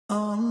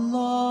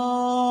Allahu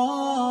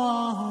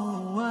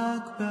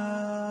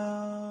Akbar.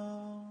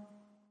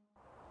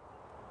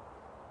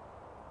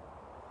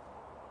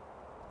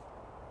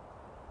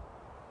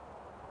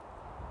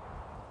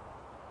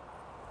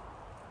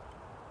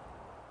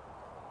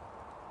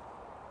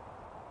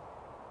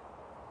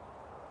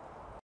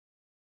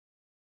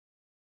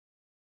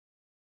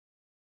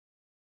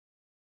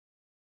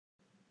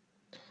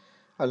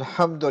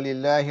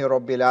 Alhamdulillahi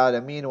Rabbil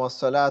Alameen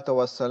wassalatu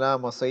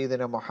wassalamu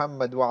Sayyidina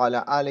Muhammad wa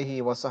ala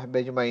alihi wa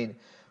sahbihi ajma'in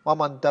wa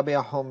man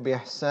tabi'ahum bi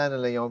ihsan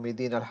ila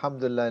yawmiddin.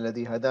 Alhamdulillah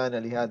alladhi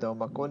hadana li hadha wa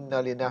ma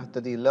kunna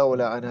linahtadi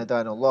lawla an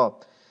hadana Allah.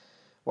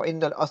 Wa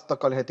innal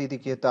asdaqal hadithi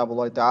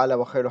kitabullah ta'ala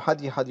wa khairu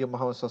hadi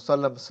Muhammad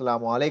sallallahu alaihi wasallam.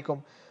 Assalamu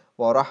alaikum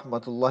wa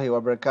rahmatullahi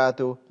wa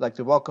barakatuh. I'd like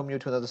to welcome you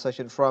to another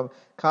session from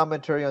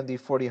commentary on the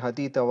 40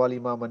 hadith of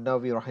Imam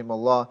Al-Nawawi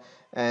rahimahullah,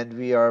 and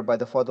we are by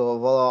the fadl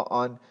of Allah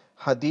on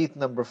Hadith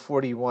number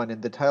 41,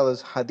 and the title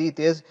is Hadith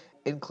is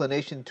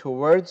Inclination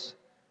Towards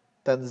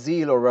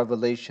Tanzeel or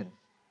Revelation.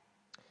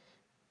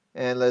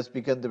 And let's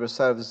begin the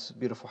recital of this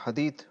beautiful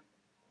Hadith.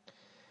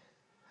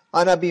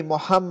 An Abi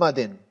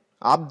Muhammadin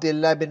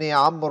Abdullah bin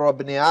Amr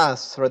bin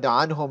As radi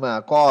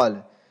anhuma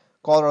قال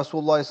قال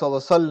رسول الله صلى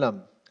الله عليه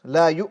وسلم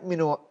لا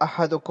يؤمن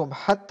أحدكم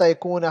حتى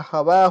يكون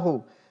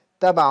هواه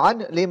تبعا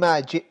لما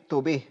جئت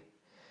به.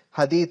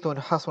 حديث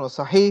حسن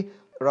صحيح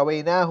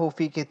رويناه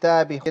في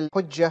كتاب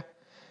الحجة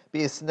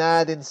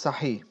بإسناد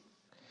صحيح.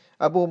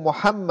 Abu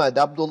Muhammad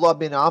Abdullah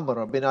bin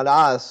Amr bin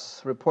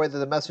Al-As reported that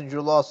the Messenger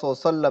of Allah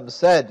ﷺ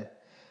said,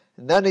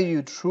 none of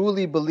you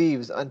truly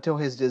believes until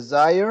his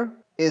desire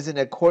is in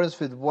accordance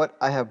with what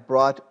I have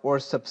brought or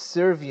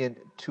subservient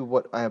to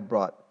what I have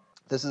brought.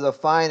 This is a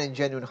fine and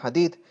genuine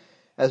hadith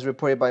as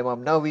reported by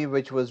Imam Nawawi,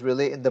 which was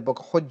related in the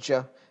book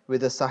Hujjah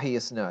with a Sahih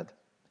Isnad.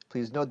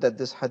 Please note that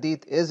this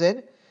hadith is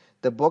in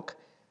the book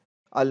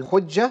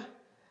Al-Hujjah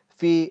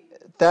fi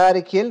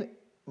Tarikil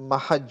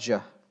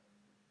Mahajjah,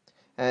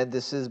 and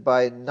this is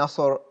by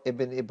Nasr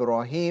ibn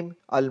Ibrahim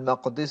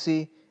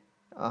al-Maqdisi.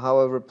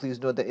 However, please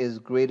note that it is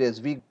graded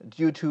as weak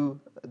due to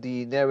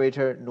the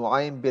narrator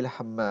Nu'aym bil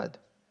Hammad.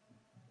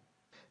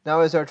 Now,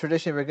 as our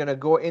tradition, we're going to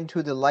go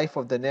into the life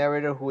of the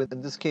narrator, who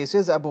in this case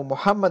is Abu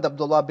Muhammad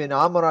Abdullah bin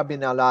Amr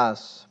bin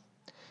Al-As.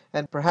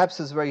 And perhaps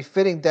it's very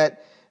fitting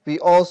that we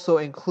also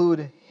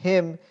include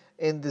him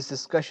in this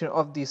discussion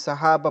of the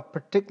Sahaba,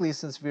 particularly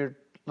since we're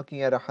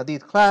looking at a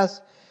hadith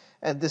class.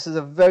 And this is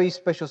a very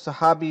special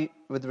Sahabi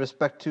with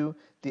respect to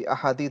the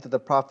ahadith of the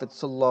Prophet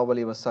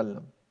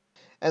ﷺ.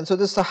 And so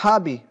this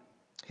Sahabi,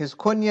 his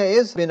kunya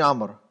is bin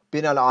Amr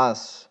bin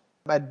Al-As.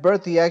 At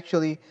birth he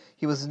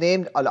was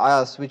named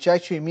Al-As, which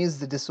actually means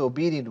the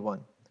disobedient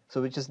one.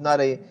 So which is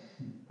not a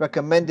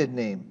recommended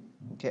name.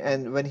 Okay?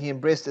 And when he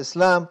embraced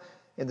Islam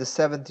in the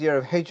 7th year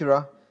of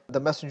Hijrah, the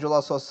Messenger of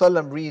Allah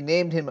ﷺ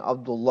renamed him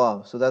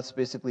Abdullah. So that's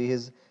basically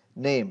his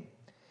name.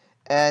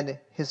 And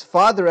his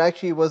father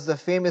actually was the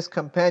famous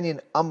companion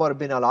Amr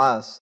bin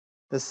Al-As,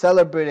 the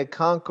celebrated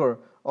conqueror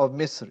of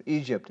Misr,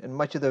 Egypt. And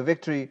much of the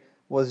victory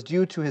was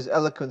due to his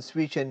eloquent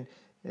speech, and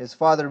his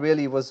father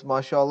really was,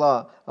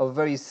 mashallah, a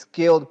very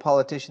skilled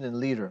politician and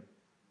leader.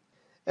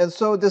 And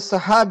so this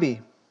Sahabi,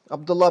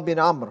 Abdullah bin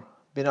Amr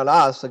bin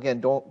Al-As,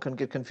 again, don't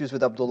get confused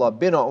with Abdullah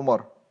bin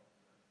Umar,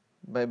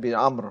 bin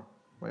Amr,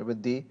 right,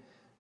 with the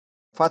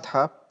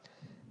Fatha.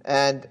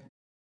 And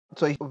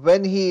so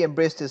when he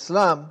embraced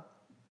Islam,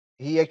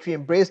 he actually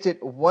embraced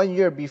it 1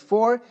 year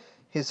before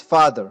his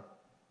father,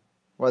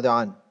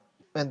 Rada'an.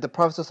 And the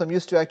Prophet ﷺ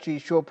used to actually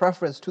show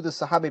preference to the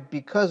Sahabi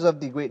because of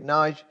the great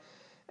knowledge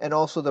and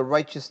also the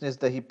righteousness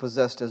that he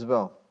possessed as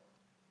well.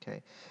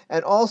 Okay.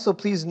 And also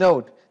please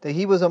note that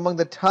he was among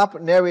the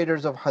top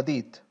narrators of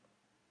Hadith.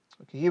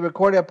 Okay. He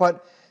recorded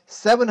about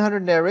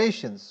 700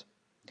 narrations.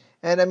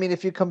 And I mean,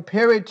 if you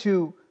compare it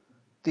to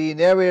the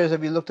narrators that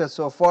we looked at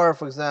so far,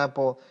 for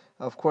example,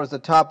 of course, the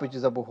top, which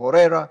is Abu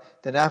Huraira,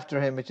 then after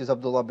him, which is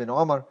Abdullah bin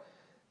Umar,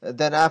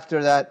 then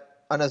after that,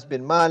 Anas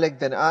bin Malik,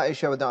 then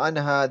Aisha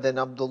anha, then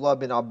Abdullah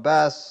bin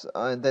Abbas,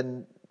 and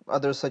then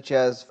others such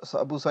as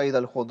Abu Sa'id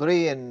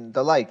al-Khudri and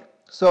the like.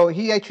 So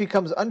he actually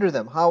comes under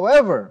them.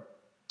 However,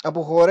 Abu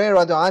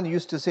Huraira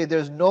used to say,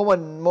 there's no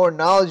one more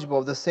knowledgeable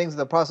of the sayings of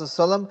the Prophet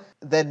ﷺ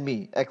than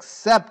me,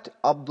 except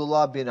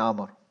Abdullah bin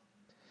Amr.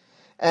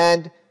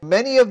 And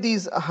many of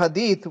these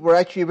hadith were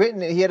actually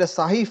written, he had a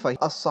sahifa,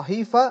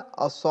 as-sahifa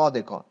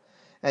as-sadiqa.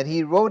 And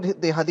he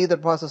wrote the hadith of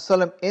the Prophet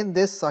ﷺ in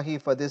this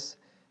sahifa,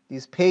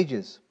 these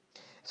pages.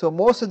 So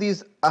most of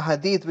these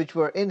hadith which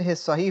were in his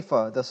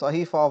sahifa, the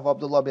sahifa of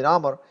Abdullah bin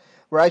Amr,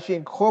 were actually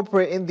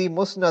incorporated in the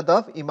musnad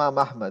of Imam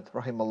Ahmad,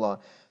 rahimahullah.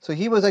 So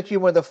he was actually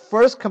one of the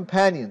first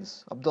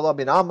companions, Abdullah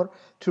bin Amr,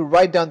 to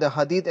write down the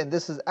hadith, and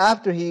this is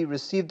after he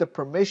received the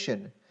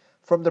permission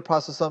from the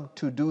Prophet ﷺ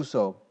to do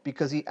so.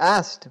 Because he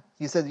asked,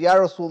 he said, Ya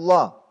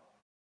Rasulullah,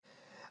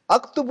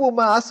 أكتب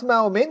ما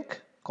أسمع منك؟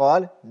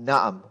 قال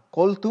نعم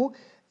قلت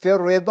في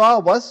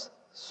الرضا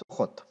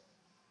والسخط.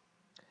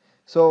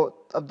 So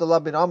Abdullah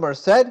bin Amr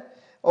said,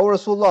 O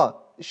Rasulullah,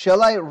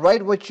 shall I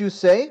write what you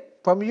say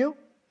from you?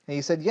 And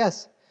he said,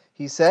 yes.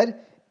 He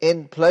said,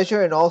 in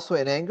pleasure and also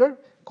in anger?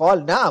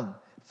 قال نعم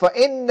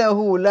فَإِنَّهُ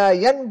لَا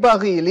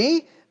يَنْبَغِي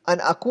لِي أَنْ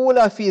أَقُولَ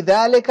فِي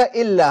ذَلِكَ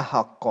إِلَّا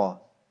حَقًّا.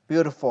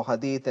 Beautiful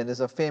hadith, and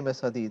it's a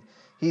famous hadith.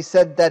 He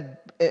said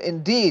that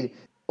indeed,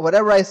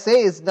 whatever I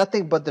say is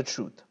nothing but the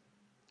truth.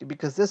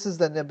 Because this is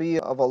the Nabi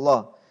of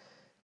Allah.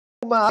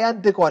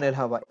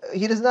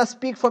 He does not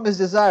speak from his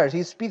desires.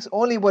 He speaks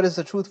only what is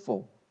the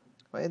truthful.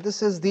 Right?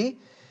 This is the,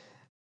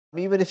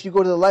 even if you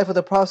go to the life of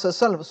the Prophet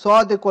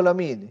Sadiqul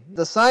Amin,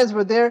 the signs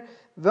were there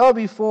well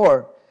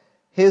before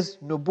his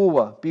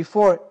nubuwah,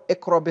 before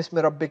Iqra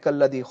bismi rabbika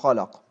alladhi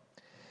khalaq.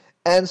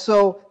 And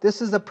so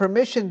this is the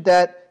permission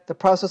that the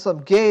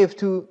Prophet gave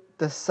to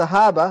the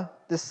Sahaba,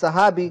 this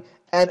Sahabi,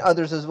 and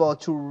others as well,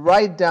 to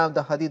write down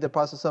the hadith of the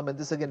Prophet. And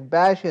this again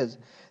bashes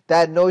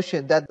that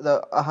notion that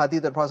the hadith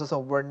of the Prophet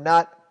were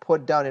not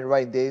put down in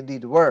writing. They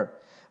indeed were.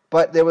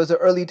 But there was an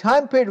early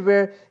time period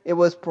where it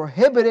was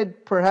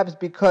prohibited, perhaps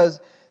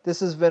because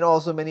this is when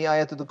also many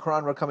ayat of the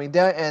Quran were coming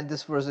down, and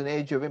this was an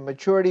age of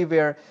immaturity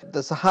where the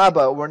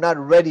Sahaba were not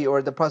ready,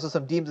 or the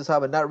Prophet deemed the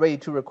Sahaba not ready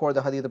to record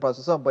the hadith of the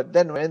Prophet. But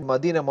then in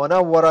Madinah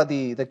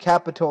Munawwara, the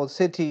capital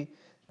city,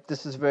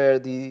 this is where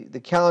the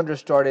calendar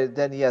started,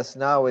 then yes,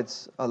 now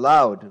it's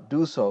allowed,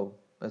 do so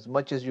as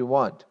much as you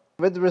want.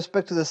 With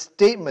respect to the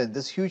statement,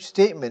 this huge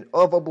statement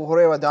of Abu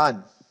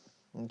Hurairah,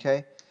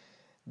 okay,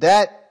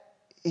 that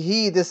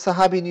this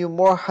Sahabi knew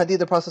more hadith of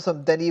the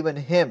Prophet than even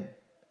him.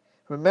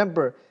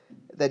 Remember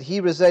that he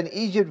resided in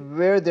Egypt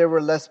where there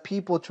were less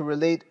people to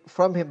relate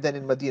from him than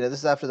in Medina. This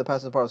is after the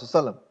passing of the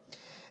Prophet.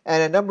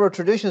 And a number of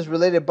traditions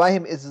related by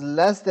him is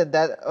less than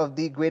that of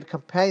the great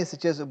companions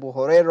such as Abu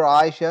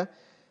Hurairah, Aisha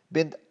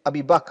bint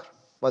Abi Bakr,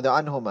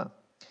 anhuma.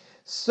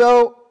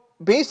 So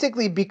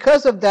basically,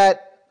 because of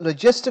that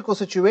logistical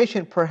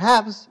situation,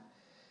 perhaps,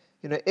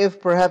 if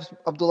perhaps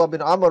Abdullah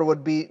bin Amr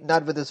would be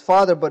not with his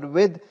father but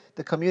with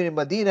the community in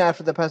Medina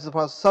after the passing of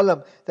the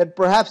Prophet, then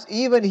perhaps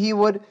even he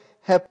would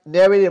have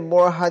narrated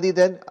more hadith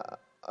than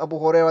Abu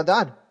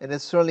Hurairah, and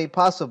it's certainly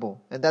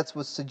possible, and that's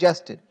what's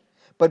suggested.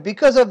 But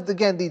because of,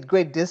 again, the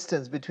great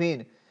distance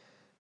between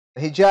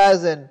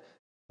Hijaz and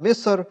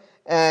Misr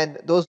and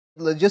those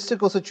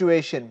logistical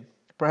situation,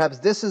 perhaps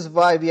this is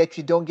why we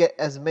actually don't get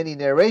as many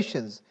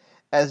narrations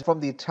as from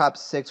the top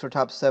 6 or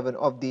top 7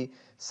 of the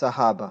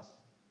Sahaba.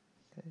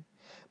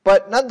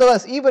 But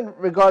nonetheless, even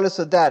regardless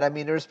of that,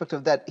 irrespective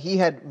of that, he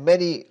had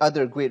many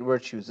other great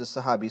virtues, the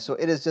Sahabi. So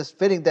it is just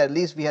fitting that at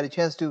least we had a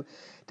chance to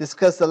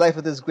discuss the life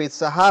of this great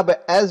Sahaba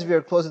as we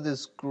are closing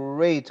this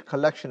great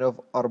collection of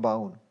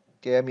Arba'un.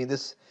 Okay,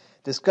 this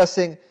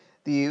discussing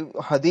the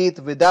hadith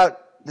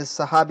without this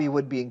Sahabi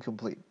would be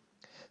incomplete.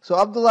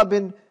 So Abdullah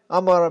bin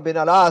Amr bin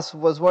Al-As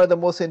was one of the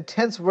most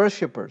intense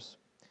worshippers.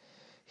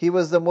 He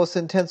was the most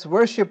intense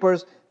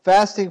worshippers,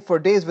 fasting for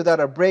days without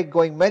a break,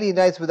 going many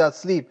nights without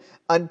sleep,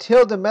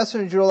 until the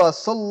Messenger of Allah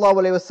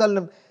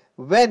ﷺ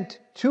went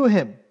to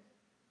him.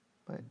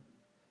 Right.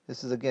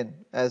 This is again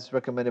as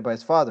recommended by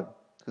his father,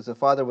 because the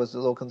father was a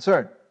little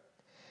concerned.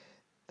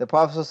 The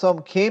Prophet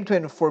ﷺ came to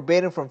him and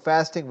forbade him from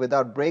fasting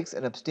without breaks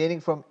and abstaining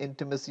from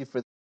intimacy for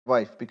his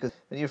wife. Because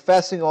when you're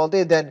fasting all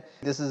day, then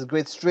this is a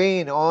great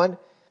strain on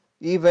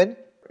even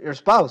your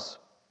spouse.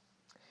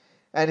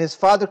 And his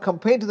father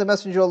complained to the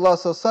Messenger of Allah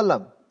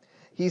ﷺ.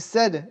 He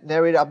said,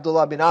 narrated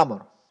Abdullah bin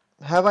Amr,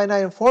 "Have I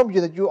not informed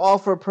you that you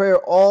offer prayer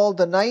all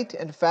the night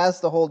and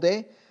fast the whole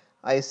day?"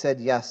 I said,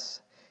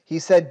 "Yes." He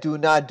said, "Do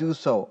not do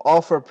so.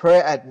 Offer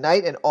prayer at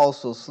night and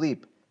also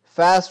sleep.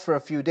 Fast for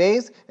a few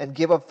days and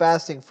give up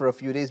fasting for a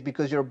few days,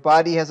 because your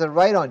body has a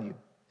right on you,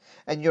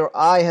 and your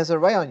eye has a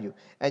right on you,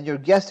 and your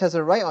guest has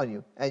a right on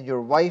you, and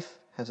your wife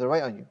has a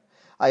right on you.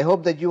 I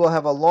hope that you will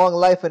have a long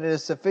life, and it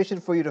is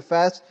sufficient for you to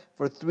fast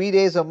for 3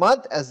 days a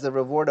month, as the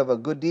reward of a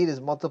good deed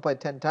is multiplied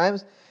 10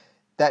 times.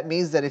 That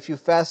means that if you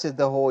fasted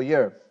the whole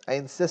year." I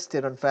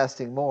insisted on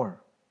fasting more.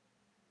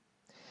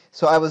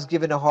 So I was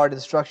given a hard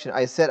instruction.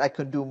 I said I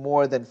could do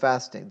more than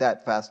fasting.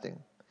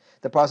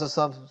 The Prophet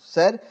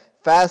said,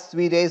 "Fast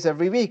 3 days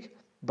every week."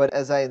 But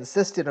as I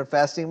insisted on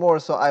fasting more,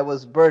 so I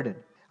was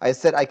burdened. I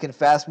said I can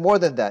fast more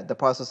than that. The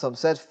Prophet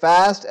said,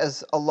 "Fast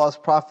as Allah's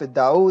Prophet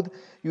Dawood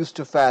used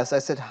to fast." I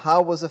said,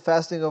 "How was the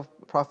fasting of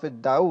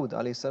Prophet Dawood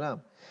alayhi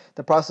salam?"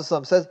 The Prophet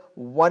says,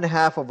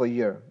 1/2 of a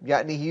year.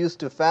 Ya'ni he used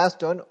to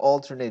fast on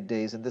alternate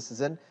days, and this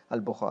is in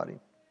Al-Bukhari.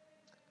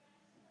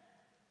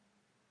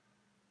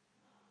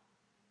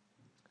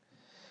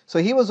 So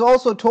he was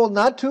also told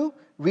not to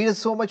read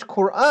so much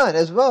Quran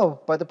as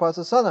well by the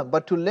Prophet ﷺ,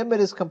 but to limit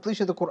his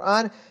completion of the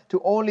Quran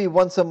to only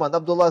once a month.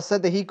 Abdullah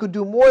said that he could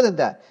do more than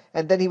that,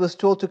 and then he was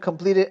told to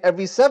complete it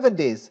every 7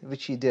 days,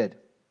 which he did.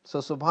 So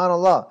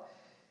subhanallah,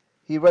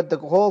 he read the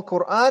whole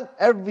Quran.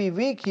 Every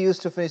week he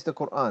used to finish the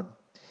Quran.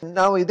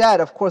 Not only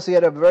that, of course, he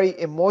had a very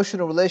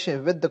emotional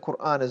relationship with the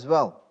Quran as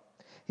well.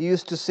 He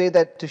used to say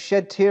that to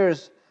shed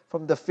tears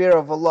from the fear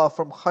of Allah,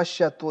 from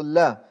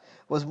khashyatullah,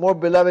 was more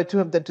beloved to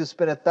him than to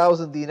spend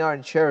 1,000 dinar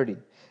in charity.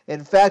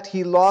 In fact,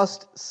 he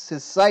lost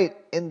his sight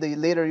in the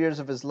later years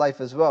of his life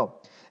as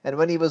well. And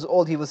when he was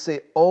old, he would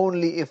say,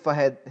 "Only if I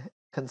had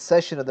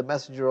concession of the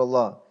Messenger of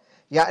Allah."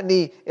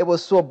 Ya'ni, it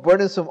was so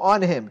burdensome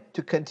on him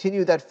to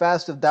continue that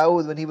fast of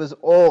Dawood when he was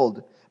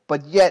old,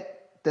 but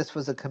yet this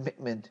was a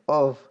commitment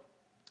of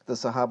the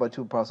Sahaba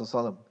to Prophet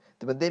ﷺ.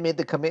 When they made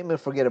the commitment,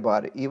 forget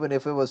about it. Even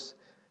if it was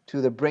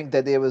to the brink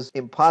that it was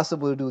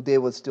impossible to do, they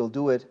would still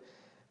do it.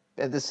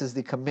 And this is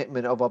the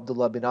commitment of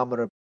Abdullah bin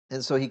Amr.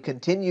 And so he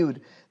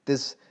continued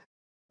this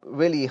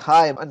really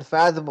high,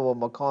 unfathomable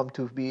maqam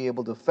to be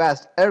able to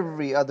fast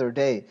every other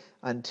day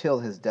until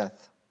his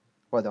death.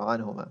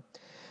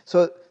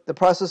 So the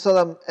Prophet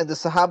ﷺ and the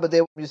Sahaba,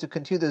 they used to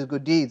continue those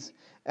good deeds.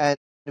 And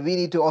we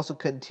need to also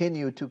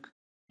continue to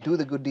do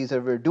the good deeds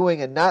that we're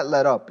doing and not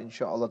let up,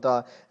 inshaAllah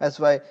ta'ala. That's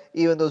why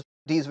even those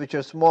deeds which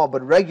are small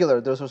but regular,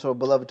 those are so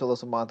beloved to Allah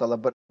subhanahu wa ta'ala.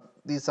 But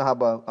these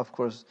Sahaba, of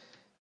course,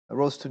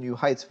 rose to new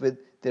heights with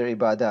their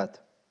ibadat.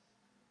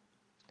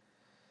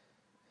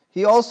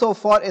 He also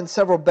fought in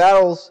several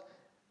battles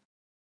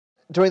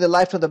during the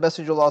lifetime of the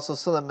Messenger of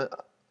Allah,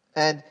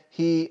 and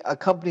he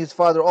accompanied his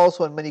father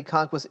also in many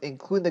conquests,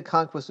 including the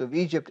conquest of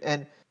Egypt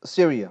and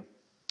Syria,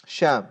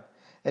 Sham.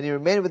 And he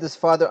remained with his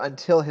father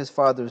until his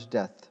father's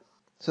death.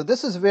 So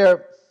this is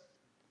where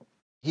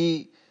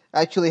he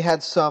actually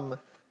had some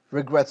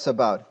regrets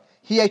about.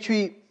 He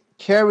actually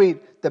carried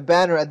the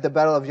banner at the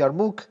Battle of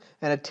Yarmouk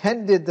and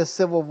attended the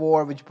civil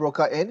war which broke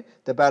out in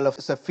the Battle of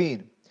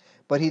Siffin.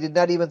 But he did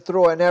not even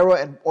throw an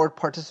arrow or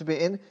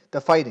participate in the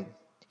fighting.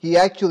 He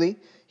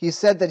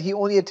said that he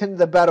only attended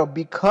the battle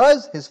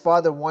because his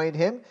father wanted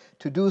him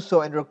to do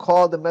so and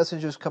recalled the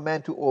messenger's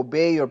command to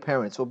obey your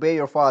parents, obey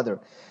your father.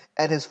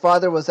 And his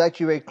father was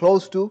actually very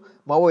close to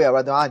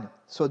Muawiyah radhiallahu anhu.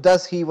 So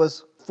thus he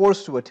was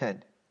forced to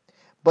attend.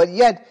 But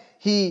yet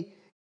he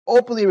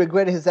openly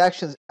regretted his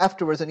actions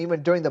afterwards and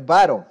even during the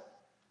battle.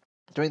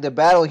 During the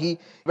battle he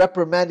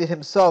reprimanded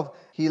himself.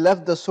 He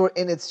left the sword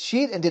in its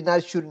sheath and did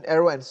not shoot an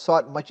arrow and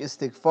sought much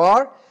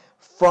istighfar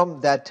from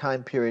that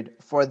time period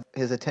for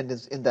his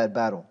attendance in that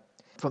battle.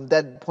 From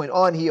that point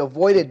on, he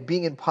avoided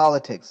being in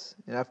politics.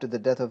 And after the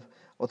death of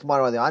Uthman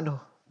radhiallahu anhu,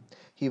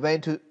 he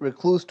went into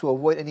recluse to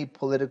avoid any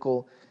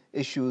political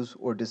issues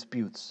or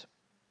disputes.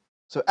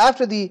 So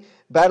after the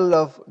battle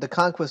of the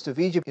conquest of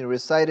Egypt, he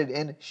resided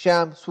in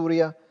Sham,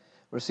 Syria,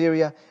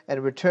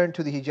 and returned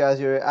to the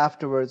Hijaz area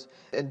afterwards.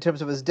 In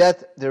terms of his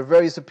death, there are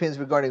various opinions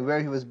regarding where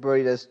he was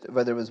buried, as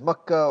whether it was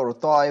Makkah or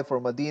Ta'if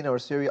or Medina or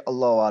Syria,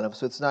 Allahu Alam.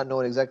 So it's not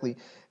known exactly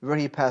where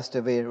he passed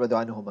away,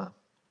 radhiallahu anhuma.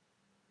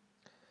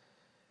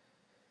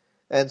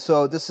 And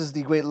so this is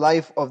the great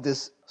life of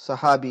this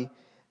Sahabi,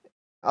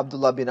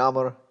 Abdullah bin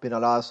Amr bin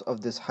Al-As,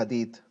 of this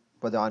Hadith,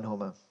 radhiallahu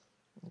anhuma.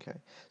 Okay.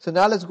 So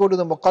now let's go to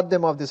the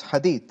muqaddimah of this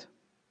Hadith.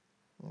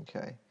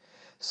 Okay.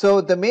 So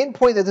the main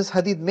point that this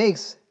Hadith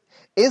makes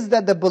is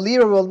that the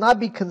believer will not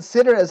be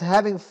considered as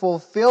having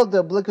fulfilled the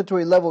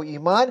obligatory level of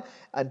Iman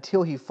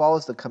until he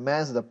follows the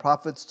commands of the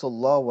Prophet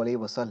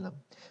ﷺ.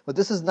 But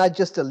this is not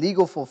just a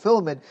legal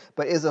fulfillment,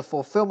 but is a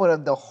fulfillment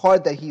of the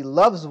heart that he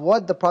loves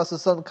what the Prophet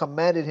ﷺ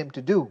commanded him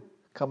to do,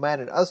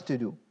 commanded us to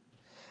do.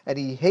 And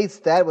he hates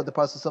that what the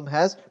Prophet ﷺ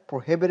has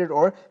prohibited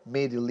or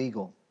made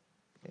illegal.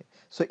 Okay.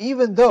 So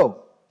even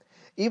though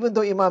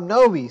Imam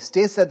Nawawi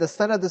states that the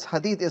sanad of this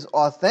hadith is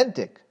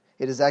authentic,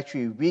 it is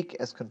actually weak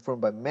as confirmed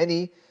by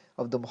many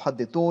of the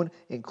muhaddithun,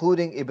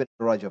 including Ibn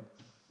Rajab.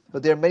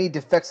 But there are many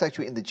defects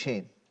actually in the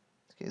chain.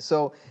 Okay,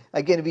 so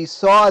again, we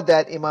saw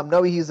that Imam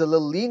Nawawi is a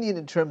little lenient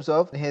in terms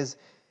of his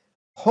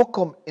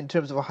hukum in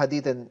terms of a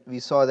hadith, and we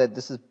saw that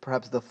this is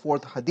perhaps the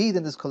fourth hadith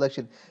in this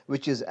collection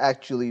which is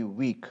actually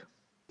weak.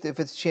 If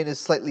its chain is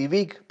slightly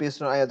weak,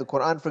 based on ayat of the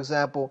Quran for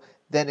example,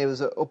 then it was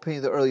an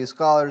opinion of the early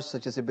scholars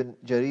such as Ibn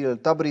Jarir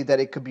al-Tabari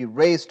that it could be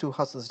raised to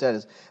Hasan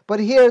status.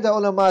 But here the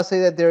ulama say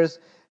that there's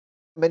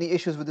many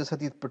issues with this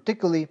hadith,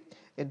 particularly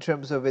in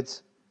terms of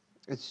its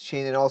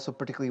chain, and also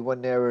particularly one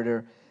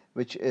narrator,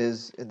 which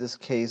is in this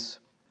case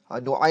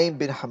Nu'aym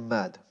bin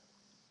Hammad.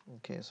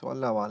 Okay, so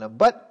Allahu Alam.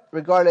 But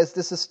regardless,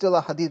 this is still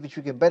a hadith which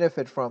we can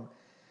benefit from,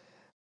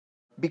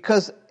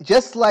 because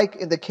just like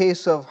in the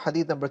case of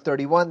hadith number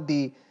 31,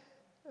 the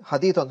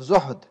hadith on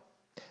Zuhd,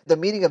 the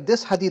meaning of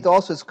this hadith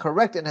also is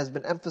correct and has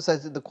been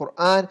emphasized in the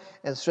Quran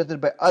and strengthened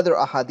by other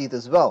ahadith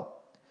as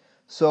well.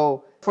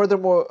 So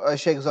furthermore,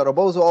 Shaykh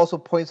Zarabozo also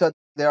points out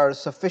there are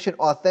sufficient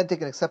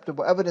authentic and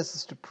acceptable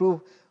evidences to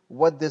prove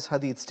what this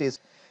hadith states.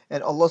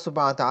 And Allah subhanahu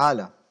wa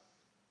ta'ala,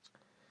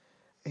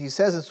 He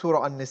says in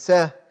Surah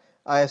An-Nisa,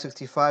 ayah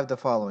 65, the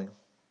following.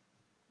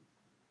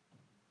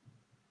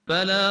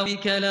 فلا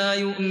وربك لا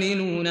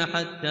يؤمنون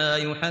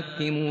حتى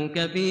يحكموك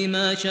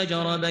فيما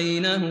شجر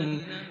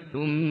بينهم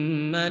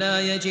ثم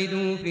لا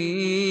يجدوا في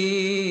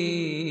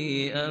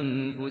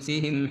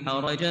أنفسهم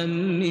حرجا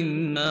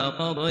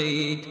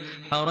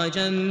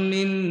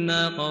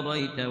مما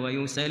قضيت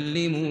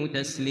ويسلموا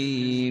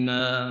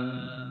تسليما.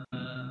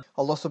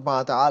 Allah subhanahu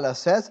wa ta'ala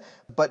says,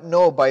 but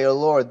no, by your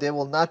Lord, they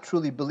will not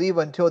truly believe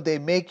until they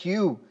make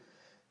you,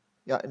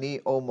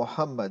 yani, O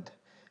Muhammad,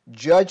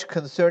 judge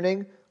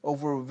concerning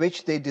over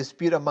which they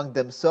dispute among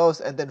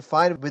themselves, and then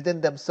find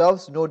within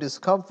themselves no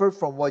discomfort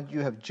from what you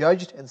have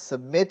judged, and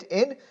submit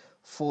in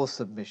full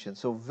submission.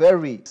 So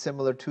very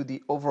similar to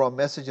the overall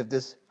message of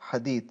this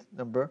hadith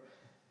number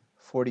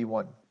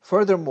 41.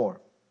 Furthermore,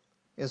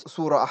 in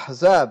Surah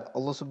Ahzab,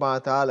 Allah subhanahu wa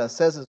ta'ala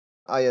says in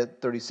ayah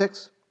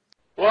 36,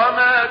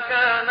 وما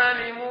كان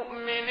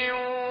لمؤمن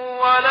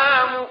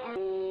ولا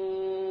مؤمن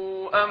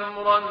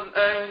أمرا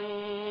أن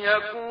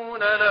يكون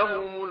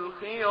لهم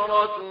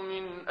الخيرة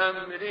من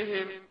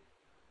أمرهم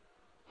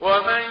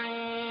ومن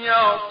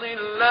يعص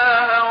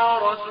الله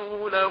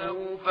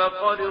ورسوله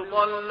فقد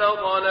ضل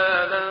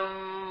ضلالا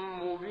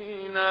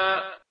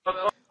مبينا.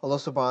 Allah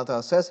subhanahu wa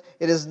ta'ala says,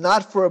 it is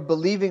not for a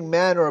believing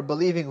man or a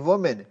believing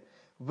woman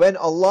when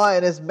Allah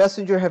and His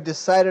Messenger have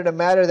decided a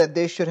matter that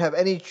they should have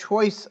any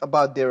choice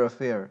about their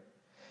affair.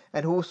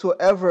 And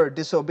whosoever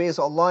disobeys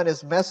Allah and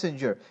His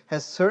Messenger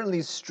has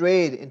certainly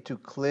strayed into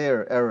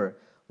clear error.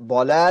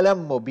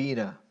 ضَلَالًا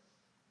مُبِينًا.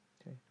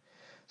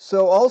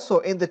 So also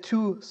in the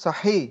two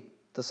Sahih,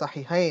 the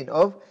Sahihain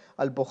of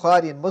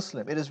Al-Bukhari and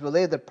Muslim, it is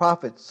related that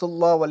Prophet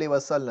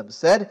ﷺ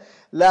said,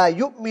 لا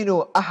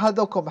يؤمن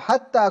أحدكم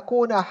حتى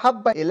أكون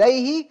أحب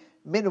إليه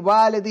من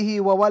والده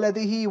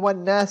وولده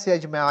والناس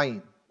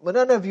أجمعين.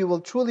 None of you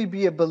will truly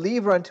be a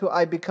believer until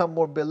I become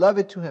more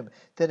beloved to him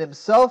than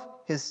himself,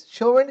 his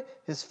children,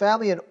 his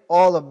family, and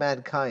all of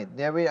mankind.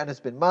 Narrated Anas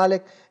bin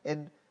Malik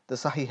in the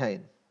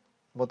Sahihain.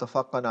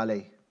 Mutafaqan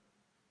alayh.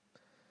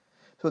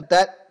 So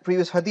that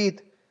previous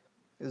hadith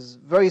is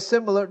very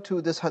similar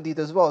to this hadith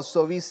as well.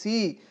 So we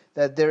see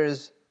that there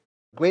is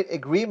great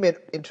agreement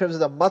in terms of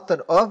the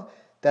matan of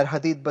that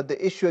hadith, but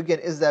the issue again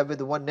is that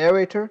with one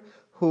narrator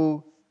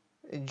who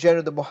in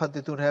general the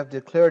muhaddithun have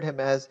declared him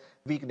as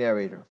weak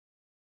narrator.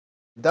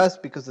 Thus,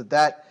 because of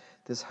that,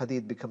 this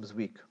hadith becomes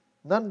weak.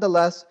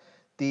 Nonetheless,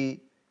 the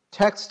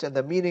text and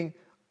the meaning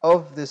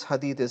of this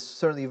hadith is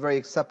certainly very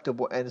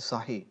acceptable and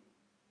sahih.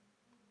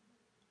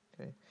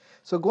 Okay.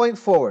 So going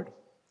forward,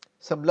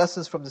 some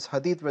lessons from this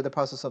hadith where the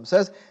Prophet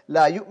says,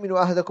 لا يؤمن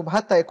أحدكم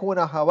حتى يكون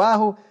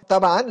هواه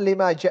تبعا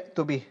لما جئت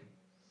به.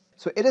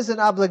 So it is an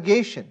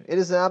obligation. It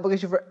is an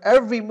obligation for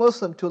every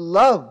Muslim to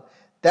love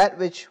that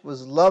which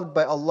was loved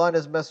by Allah and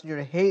His Messenger,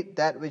 and hate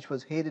that which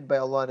was hated by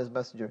Allah and His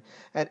Messenger.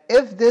 And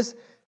if this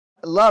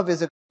love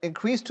is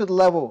increased to the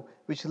level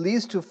which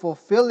leads to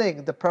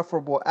fulfilling the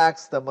preferable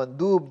acts, the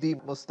mandub, the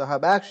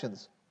mustahab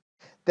actions,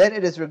 then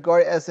it is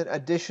regarded as an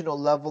additional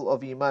level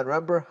of iman.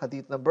 Remember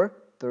hadith number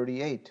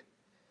 38.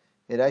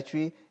 It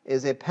actually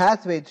is a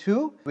pathway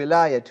to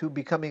wilayah, to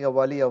becoming a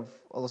wali of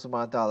Allah subhanahu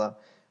wa ta'ala,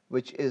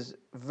 which is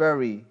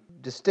very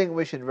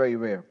distinguished and very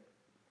rare.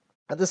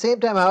 At the same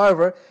time,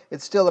 however,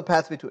 it's still a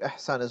pathway to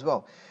ihsan as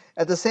well.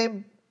 At the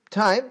same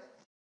time, in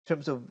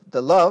terms of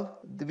the love,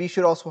 we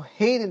should also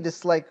hate and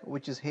dislike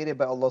which is hated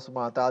by Allah subhanahu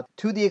wa ta'ala,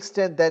 to the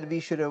extent that we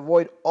should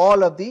avoid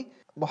all of the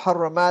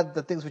muharramat,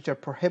 the things which are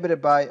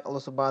prohibited by Allah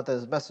subhanahu wa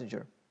ta'ala's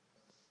messenger.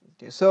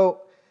 Okay,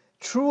 so,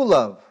 true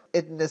love,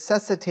 it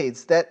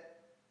necessitates that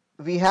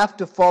we have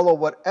to follow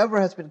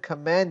whatever has been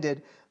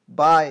commanded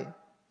by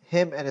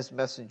Him and His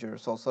Messenger.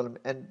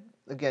 And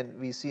again,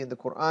 we see in the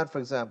Quran, for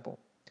example,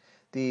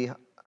 the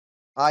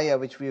ayah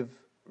which we've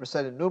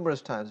recited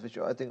numerous times, which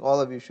I think all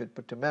of you should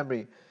put to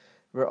memory,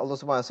 where Allah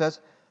subhanahu wa ta'ala says,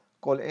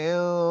 قُلْ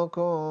إِن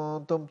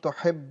كُنْتُمْ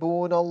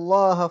تُحِبُّونَ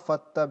اللَّهَ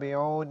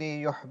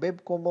فَاتَّبِعُونِي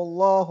يُحْبِبْكُمُ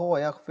اللَّهُ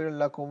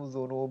وَيَغْفِرْ لَكُمْ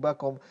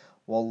ذُنُوبَكُمْ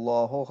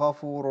وَاللَّهُ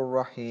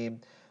غَفُورٌ رَحِيمٌ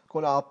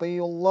قُلْ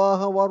أَطِيعُوا اللَّهَ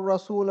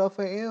وَالرَّسُولَ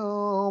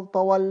فَإِن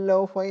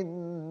تَوَلَّوْا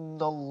فَإِنَّ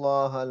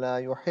اللَّهَ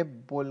لَا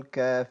يُحِبُّ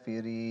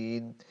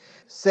الْكَافِرِينَ.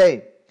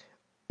 Say,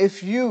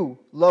 if you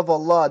love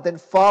Allah, then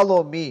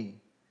follow me.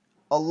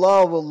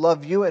 Allah will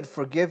love you and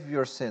forgive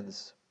your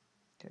sins.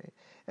 Okay.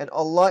 And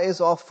Allah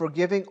is oft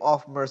forgiving,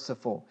 oft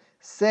merciful.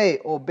 Say,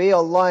 obey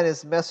Allah and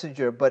His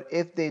Messenger, but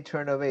if they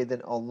turn away,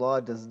 then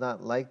Allah does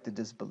not like the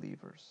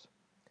disbelievers.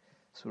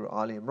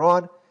 Surah Al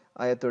Imran,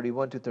 ayah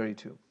 31 to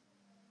 32.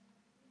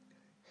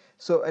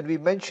 So, and we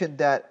mentioned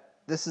that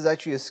this is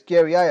actually a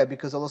scary ayah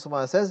because Allah subhanahu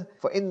wa ta'ala says,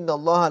 فَإِنَّ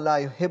اللَّهَ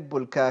لَا يُحِبُّ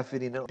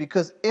الْكَافِرِينَ.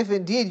 Because if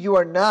indeed you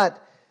are not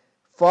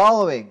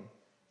following,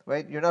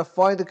 right, you're not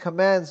following the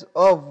commands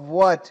of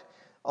what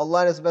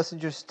Allah and His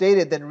Messenger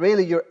stated, then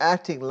really you're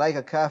acting like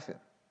a kafir,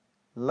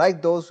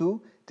 like those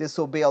who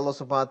disobey Allah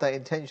subhanahu wa ta'ala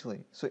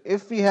intentionally. So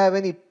if we have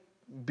any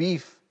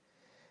beef,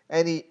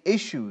 any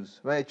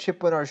issues, right, a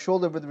chip on our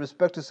shoulder with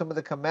respect to some of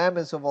the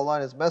commandments of Allah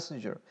and His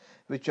Messenger,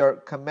 which are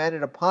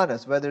commanded upon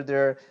us, whether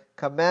they're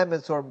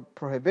commandments or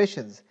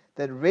prohibitions,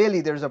 then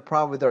really there's a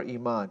problem with our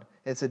iman.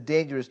 It's a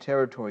dangerous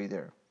territory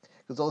there.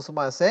 Because Allah subhanahu wa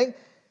ta'ala is saying,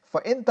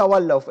 فَإِن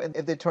تَوَلَّوْا,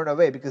 if they turn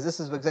away, because this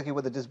is exactly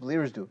what the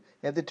disbelievers do.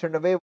 If they turn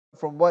away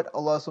from what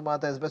Allah subhanahu wa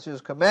ta'ala and His Messenger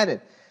has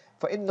commanded,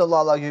 فَإِنَّ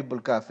اللَّهَ لَا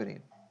يُحِبُّ الْكَافِرِينَ.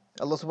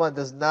 Allah subhanahu wa ta'ala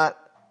does not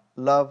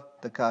love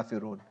the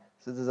kafirun.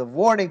 So there's a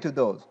warning to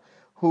those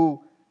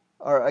who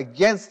are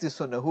against the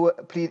sunnah, who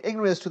plead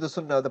ignorance to the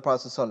sunnah of the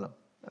Prophet sallallahu alaihi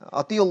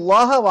wasallam. أَطِيعُوا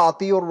اللَّهَ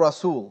وَأَطِيعُوا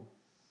الرَّسُولَ.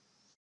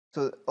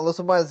 So Allah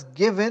subhanahu wa ta'ala has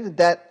given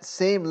that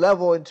same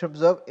level in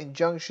terms of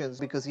injunctions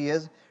because He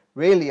is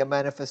really a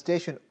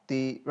manifestation,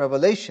 the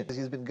revelation.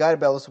 He's been guided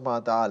by Allah subhanahu wa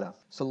ta'ala.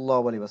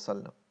 Sallallahu alaihi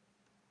wasallam.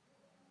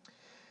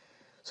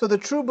 So the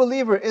true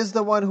believer is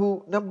the one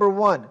who, number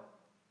one,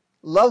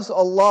 loves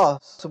Allah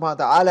subhanahu wa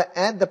ta'ala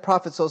and the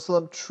Prophet sallallahu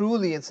alaihi wasallam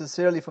truly and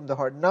sincerely from the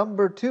heart.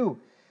 Number two,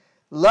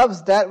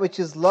 loves that which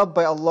is loved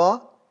by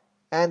Allah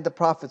and the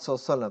Prophet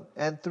ﷺ.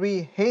 And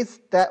 3, hates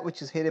that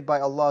which is hated by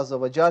Allah Azza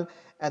wa Jal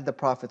and the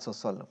Prophet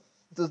ﷺ.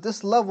 So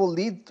this love will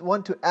lead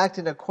one to act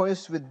in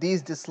accordance with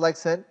these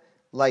dislikes and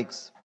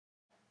likes.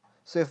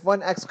 So if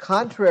one acts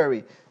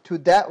contrary to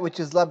that which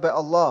is loved by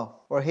Allah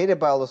or hated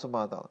by Allah subhanahu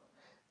wa ta'ala,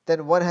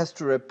 then one has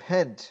to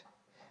repent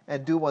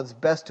and do one's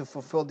best to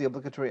fulfill the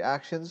obligatory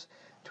actions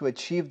to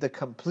achieve the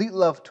complete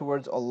love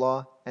towards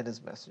Allah and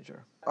His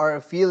Messenger. Our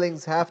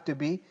feelings have to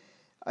be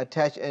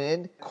attached and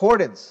in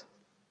accordance,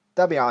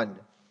 tabi'an,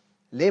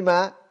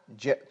 lima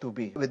ja'tu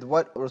bih, with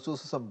what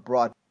Rasulullah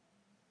brought.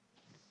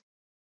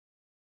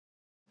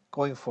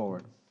 Going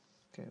forward,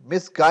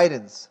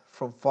 misguidance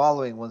from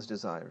following one's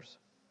desires.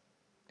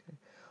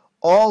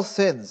 All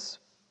sins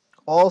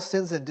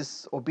and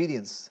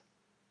disobedience,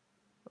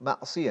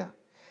 ma'asiyah,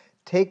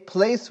 take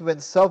place when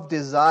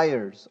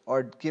self-desires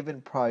are given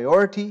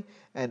priority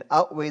and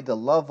outweigh the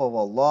love of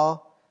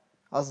Allah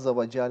Azza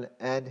wa Jal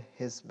and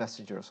His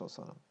Messenger.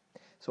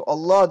 So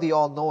Allah the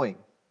All-Knowing,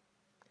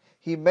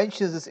 He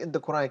mentions this in the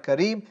Quran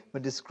Kareem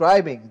when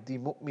describing the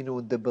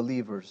mu'minun, the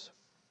believers.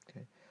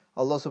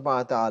 Allah subhanahu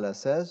wa ta'ala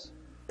says,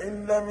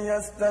 إن لم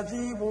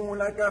يستجيبوا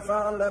لك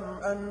فاعلم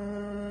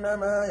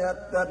أنما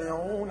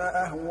يتبعون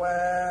أهواءهم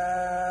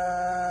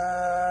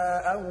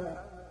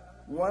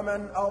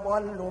ومن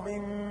أضل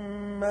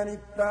ممن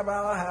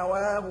اتبع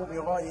هواه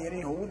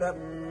بغير هدى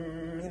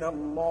من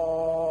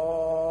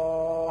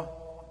الله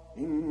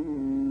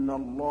إن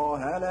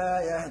الله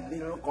لا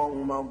يهدي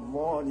القوم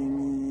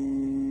الظالمين.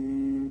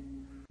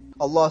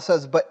 Allah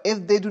says, but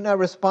if they do not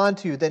respond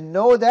to you, then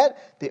know that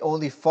they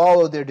only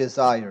follow their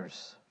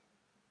desires.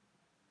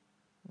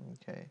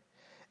 Okay.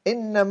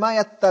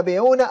 إِنَّمَا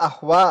يَتَّبِعُونَ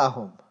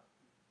أَهْوَاءَهُمْ.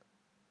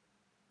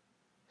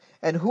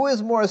 And who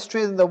is more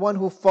astray than the one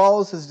who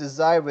follows his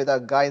desire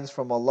without guidance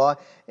from Allah?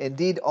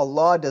 Indeed,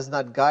 Allah does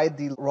not guide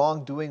the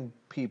wrongdoing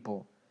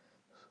people.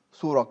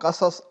 Surah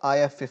Qasas,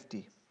 Ayah 50.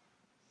 Okay.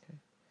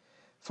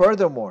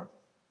 Furthermore,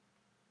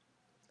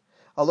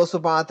 Allah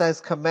subhanahu wa ta'ala has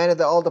commanded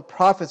that all the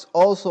prophets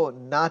also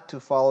not to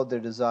follow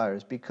their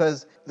desires,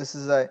 because this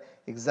is an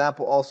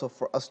example also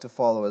for us to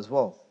follow as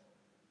well.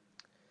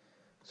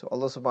 So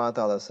Allah subhanahu wa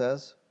ta'ala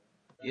says,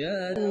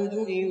 يا داود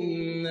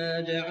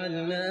إنا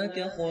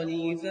جعلناك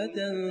خليفة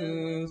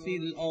في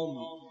الأرض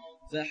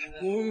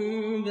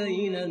فاحكم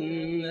بين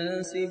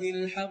الناس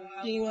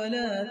بالحق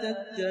ولا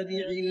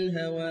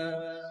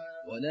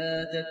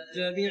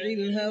تتبع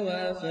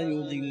الهوى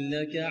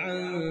فيضلك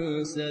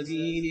عن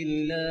سبيل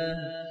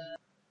الله.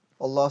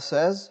 Allah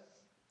says,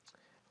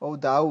 O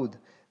Dawood,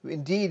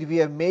 indeed we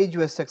have made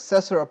you a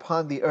successor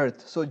upon the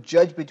earth, so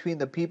judge between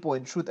the people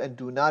in truth and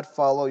do not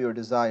follow your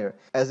desire,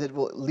 as it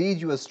will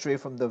lead you astray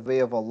from the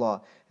way of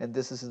Allah. And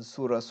this is in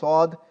Surah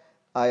Sa'd,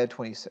 Ayah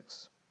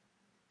 26.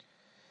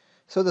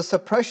 So the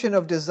suppression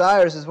of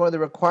desires is one of the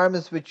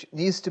requirements which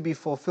needs to be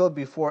fulfilled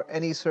before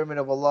any servant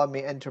of Allah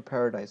may enter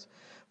paradise.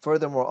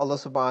 Furthermore, Allah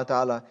subhanahu wa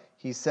ta'ala,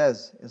 He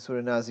says in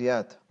Surah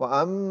Naziyat,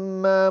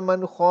 وَأَمَّا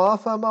مَنْ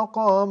خَافَ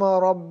مَقَامَ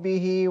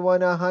رَبِّهِ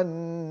وَنَهَى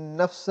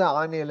النَّفْسَ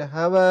عَنِ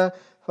الْهَوَى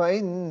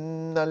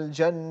فَإِنَّ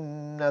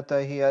الْجَنَّةَ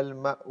هِيَ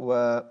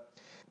الْمَأْوَى.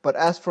 But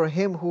as for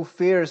him who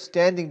fears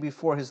standing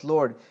before his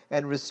Lord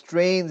and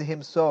restrains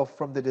himself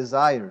from the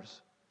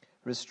desires,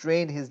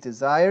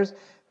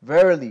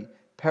 verily,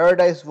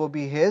 paradise will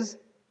be his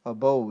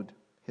abode,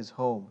 his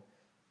home.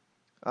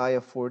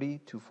 Ayah 40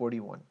 to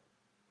 41.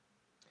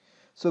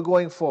 So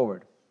going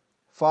forward,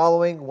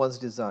 following one's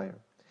desire.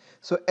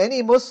 So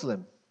any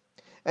Muslim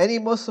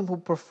who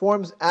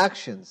performs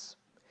actions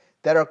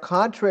that are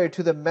contrary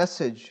to the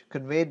message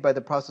conveyed by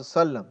the Prophet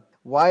ﷺ,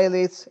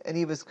 violates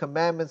any of his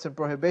commandments and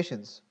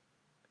prohibitions.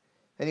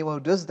 Anyone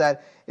who does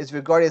that is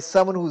regarded as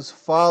someone who is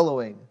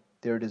following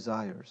their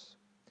desires.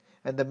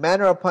 And the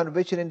manner upon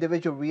which an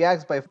individual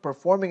reacts by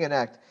performing an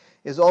act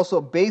is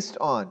also based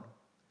on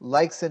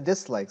likes and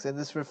dislikes, and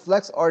this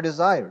reflects our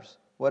desires,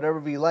 whatever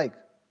we like.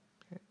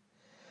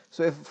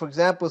 So if, for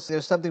example,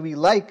 there's something we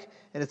like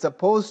and it's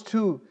opposed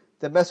to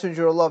the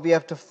Messenger of Allah, we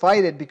have to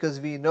fight it because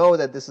we know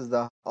that this is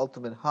the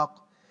ultimate haqq.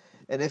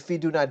 And if we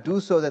do not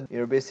do so, then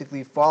you're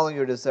basically following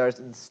your desires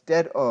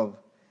instead of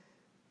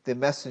the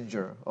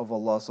Messenger of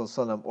Allah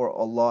ﷺ or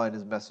Allah and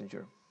His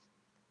Messenger.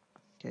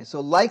 Okay,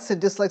 so likes and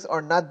dislikes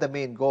are not the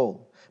main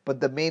goal, but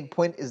the main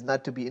point is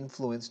not to be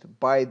influenced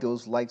by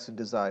those likes and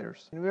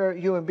desires. And we're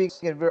human beings,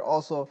 and we're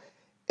also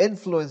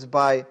influenced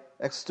by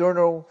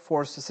external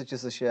forces such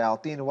as the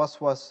shayateen,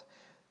 waswas,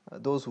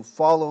 those who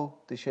follow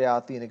the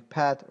shayatinic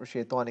path or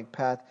shaitanic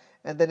path.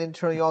 And then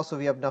internally also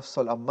we have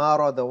nafsul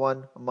ammara, the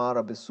one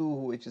ammara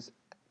bisuhu, which is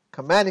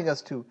commanding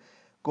us to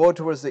go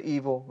towards the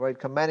evil, right?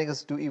 Commanding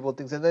us to do evil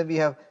things. And then we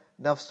have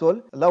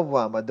nafsul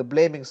lawwama, the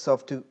blaming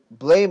self, to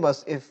blame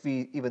us if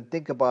we even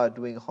think about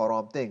doing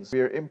haram things.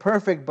 We are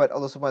imperfect, but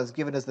Allah subhanahu wa ta'ala has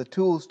given us the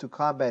tools to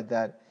combat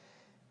that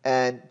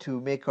and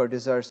to make our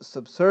desires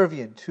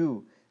subservient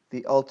to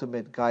the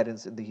ultimate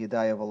guidance in the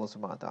hidayah of Allah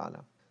subhanahu wa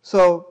ta'ala.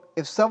 So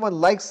if someone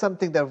likes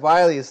something that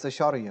violates the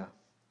sharia,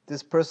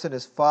 this person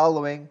is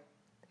following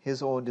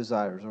his own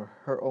desires or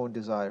her own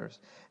desires.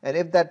 And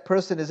if that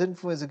person is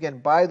influenced again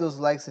by those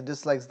likes and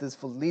dislikes,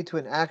 this will lead to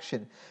an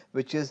action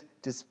which is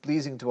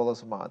displeasing to Allah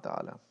subhanahu wa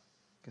ta'ala.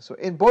 Okay, so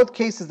in both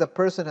cases, the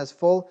person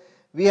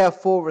we have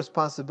full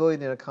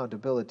responsibility and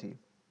accountability.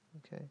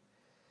 Okay.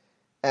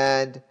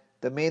 And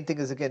the main thing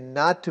is, again,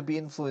 not to be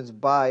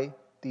influenced by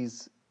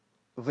these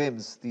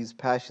whims, these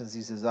passions,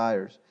 these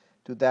desires,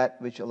 to that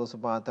which Allah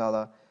subhanahu wa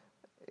ta'ala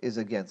is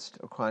against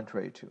or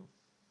contrary to.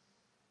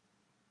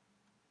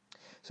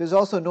 So it's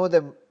also known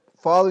that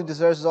following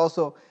desires is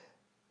also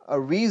a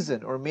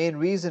reason or main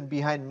reason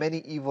behind many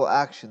evil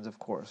actions, of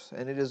course.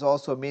 And it is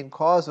also a main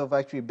cause of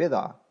actually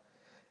bid'ah,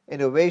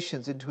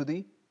 innovations into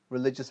the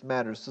religious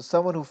matters. So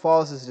someone who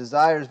follows his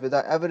desires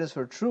without evidence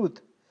for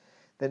truth,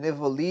 then it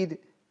will lead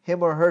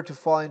him or her to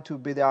fall into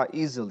bid'ah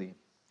easily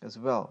as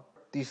well.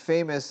 The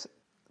famous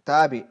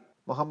tabi,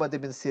 Muhammad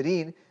ibn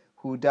Sirin,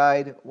 who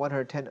died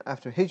 110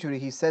 after Hijri,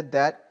 he said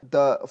that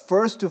the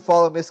first to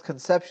follow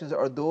misconceptions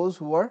are those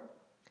who are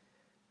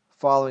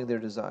following their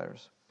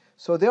desires.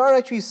 So there are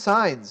actually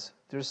signs.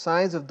 There are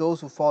signs of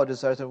those who follow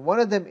desires. And one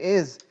of them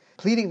is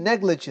pleading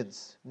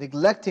negligence,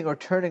 neglecting or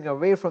turning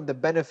away from the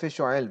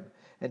beneficial ilm,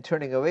 and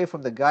turning away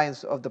from the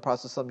guidance of the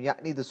Prophet ﷺ,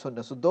 ya'ni the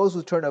sunnah. So those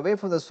who turn away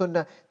from the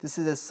sunnah, this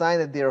is a sign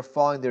that they are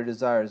following their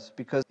desires.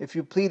 Because if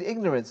you plead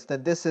ignorance,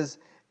 then this is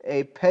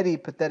a petty,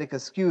 pathetic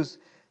excuse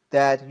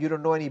that you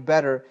don't know any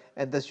better,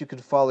 and thus you can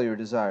follow your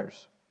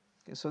desires.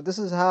 Okay, so this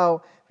is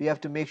how we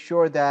have to make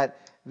sure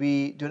that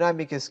we do not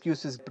make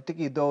excuses,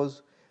 particularly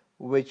those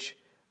which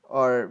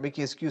are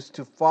making excuse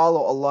to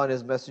follow Allah and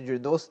His Messenger,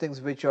 those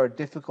things which are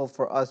difficult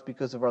for us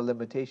because of our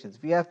limitations.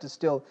 We have to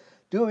still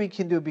do what we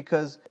can do,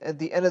 because at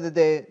the end of the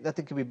day,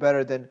 nothing can be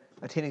better than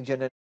attaining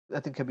Jannah,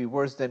 nothing can be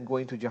worse than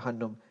going to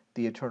Jahannam,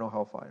 the eternal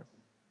hellfire.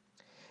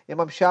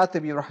 Imam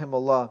Shatibi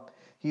rahimahullah,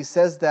 he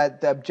says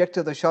that the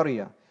objective of the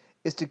Sharia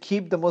is to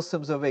keep the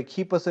Muslims away,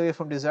 keep us away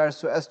from desires,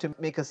 so as to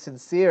make us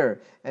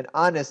sincere and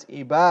honest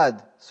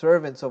ibad,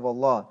 servants of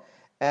Allah.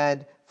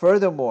 And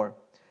furthermore,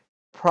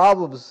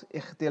 problems,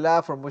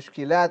 ikhtilaf or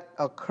mushkilat,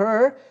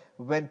 occur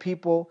when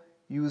people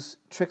use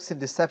tricks and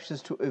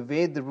deceptions to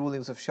evade the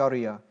rulings of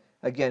Sharia.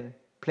 Again,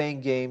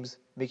 playing games,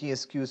 making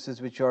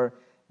excuses which are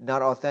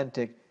not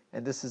authentic,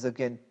 and this is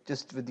again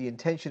just with the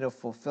intention of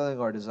fulfilling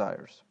our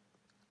desires.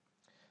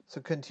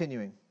 So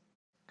continuing,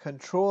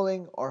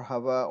 controlling our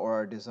hawa or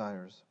our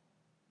desires.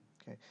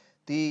 Okay.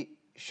 The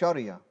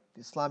Sharia,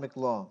 the Islamic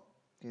law,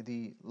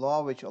 the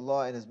law which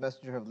Allah and His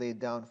Messenger have laid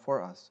down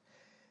for us,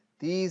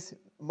 these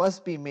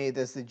must be made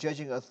as the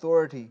judging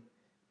authority,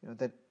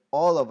 that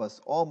all of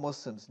us, all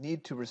Muslims,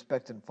 need to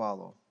respect and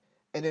follow.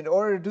 And in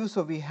order to do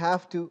so, we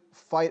have to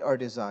fight our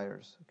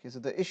desires. Okay, so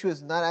the issue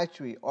is not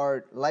actually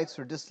our likes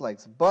or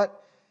dislikes,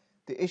 but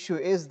the issue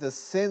is the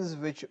sins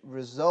which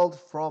result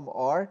from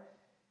our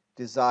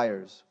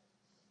desires,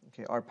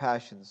 okay, our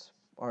passions,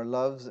 our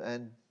loves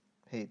and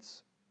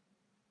hates.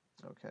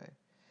 Okay.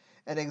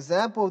 An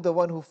example of the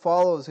one who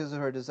follows his or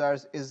her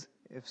desires is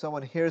if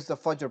someone hears the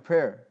Fajr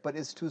prayer, but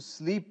is too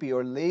sleepy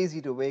or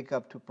lazy to wake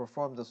up to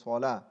perform the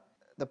Salah.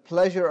 The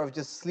pleasure of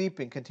just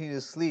sleeping, continue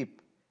to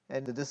sleep,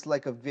 and the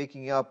dislike of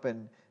waking up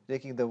and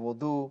making the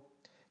wudu,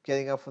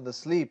 getting up from the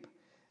sleep.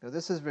 Now,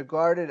 this is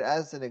regarded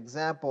as an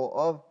example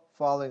of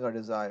following our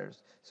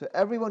desires. So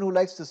everyone who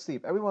likes to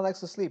sleep, everyone likes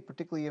to sleep,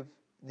 particularly if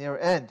near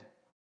end,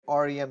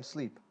 REM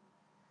sleep.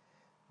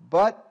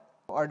 But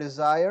our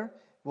desire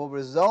will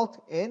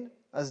result in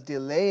us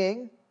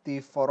delaying the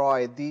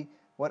faraid,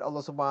 what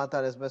Allah subhanahu wa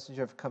ta'ala and His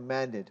Messenger have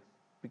commanded.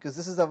 Because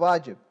this is a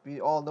wajib.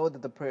 We all know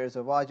that the prayer is a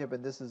wajib,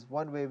 and this is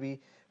one way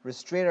we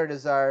restrain our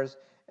desires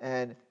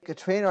and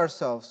train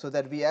ourselves so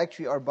that we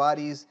actually, our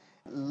bodies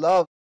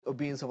love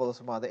obedience of Allah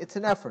subhanahu wa ta'ala. It's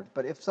an effort,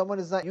 but if someone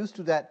is not used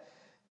to that,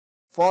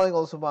 following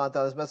Allah subhanahu wa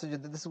ta'ala's Messenger,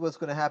 then this is what's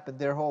going to happen.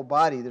 Their whole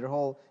body, their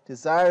whole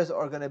desires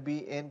are going to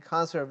be in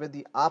concert with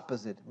the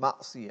opposite,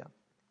 ma'siyah.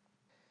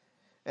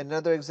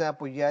 Another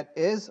example yet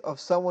is of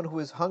someone who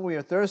is hungry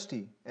or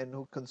thirsty and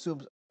who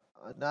consumes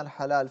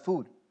non-halal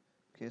food.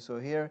 Okay, so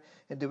here,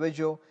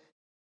 individual,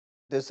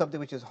 there's something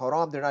which is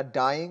haram, they're not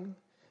dying,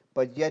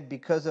 but yet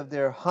because of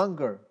their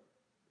hunger,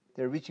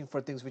 they're reaching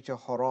for things which are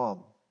haram.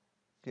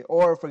 Okay,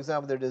 or, for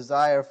example, their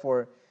desire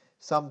for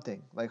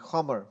something like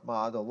khamr,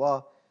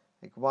 ma'adallah,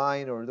 like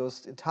wine or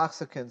those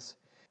intoxicants.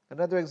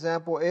 Another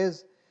example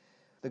is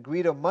the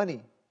greed of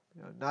money,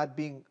 not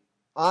being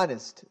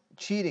honest,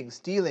 cheating,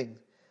 stealing,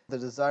 the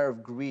desire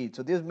of greed.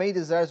 So there's many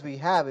desires we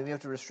have, and we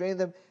have to restrain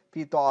them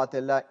fi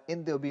ta'atillah,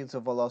 in the obedience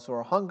of Allah. So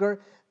our hunger,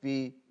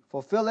 we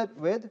fulfill it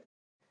with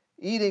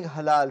eating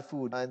halal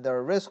food. And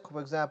our risk,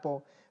 for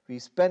example, we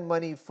spend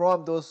money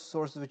from those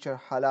sources which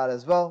are halal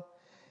as well.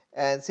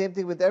 And same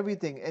thing with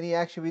everything. Any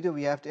action we do,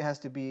 it has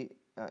to be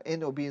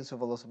in obedience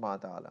of Allah subhanahu wa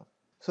ta'ala.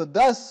 So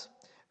thus,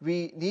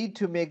 we need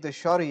to make the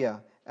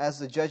Sharia as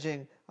the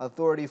judging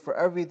authority for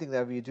everything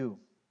that we do.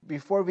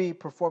 Before we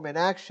perform an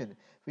action,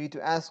 we need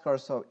to ask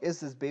ourselves, is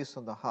this based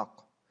on the haqq?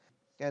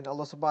 And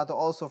Allah subhanahu wa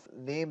ta'ala also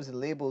names and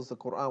labels the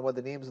Quran. What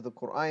the names of the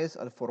Quran is,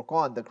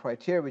 Al-Furqan, the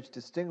criteria which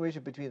distinguish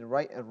between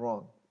right and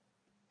wrong.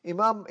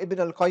 Imam Ibn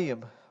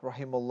al-Qayyim,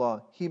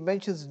 rahimullah, he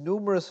mentions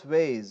numerous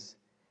ways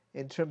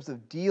in terms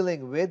of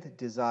dealing with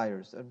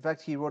desires. In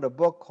fact, he wrote a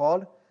book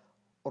called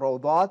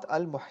Rawdat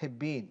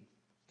al-Muhibbin,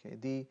 okay,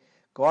 the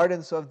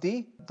gardens of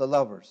the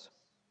lovers.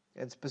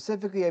 And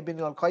specifically, Ibn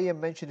al-Qayyim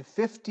mentioned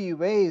 50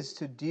 ways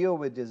to deal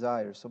with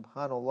desires,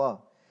 subhanallah.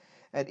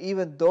 And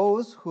even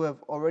those who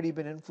have already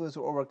been influenced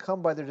or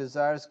overcome by their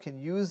desires can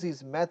use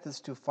these methods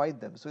to fight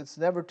them. So it's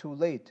never too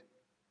late.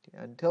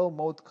 Okay, until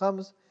maut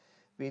comes,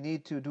 we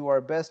need to do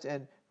our best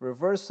and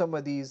reverse some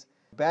of these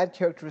bad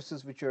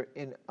characteristics which are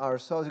in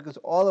ourselves, because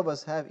all of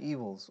us have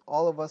evils,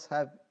 all of us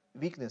have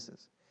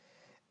weaknesses.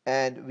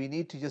 And we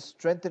need to just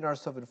strengthen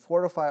ourselves and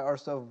fortify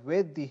ourselves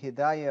with the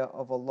hidayah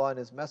of Allah and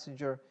His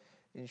Messenger,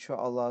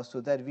 inshaAllah, so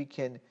that we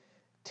can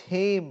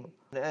tame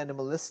an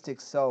animalistic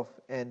self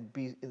and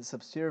be in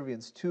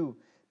subservience to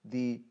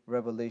the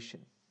revelation.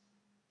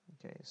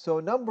 Okay, so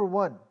number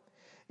one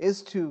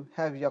is to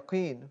have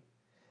yaqeen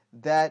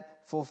that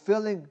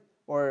fulfilling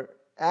or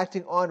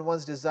acting on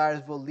one's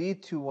desires will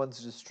lead to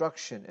one's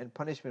destruction and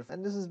punishment.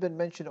 And this has been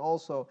mentioned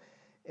also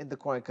in the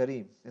Quran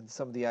Kareem, in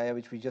some of the ayah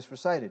which we just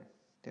recited.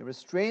 Okay,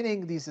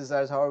 restraining these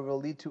desires, however, will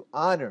lead to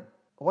honor.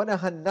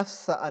 وَنَهَا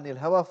النَّفْسَ عَنِ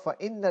الْهَوَى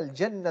فَإِنَّ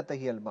الْجَنَّةَ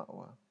هِيَ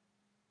الْمَأْوَى.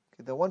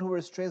 Okay, the one who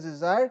restrains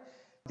desire,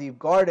 the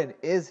garden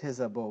is his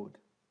abode.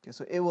 Okay,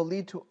 so it will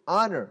lead to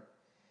honor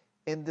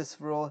in this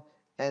world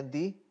and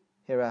the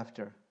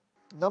hereafter.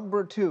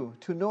 Number two,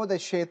 to know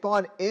that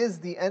shaitan is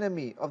the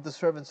enemy of the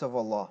servants of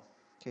Allah.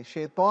 Okay,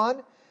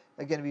 shaitan,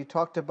 again, we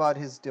talked about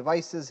his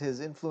devices, his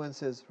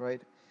influences,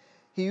 right?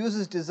 He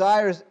uses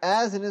desires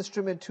as an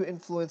instrument to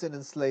influence and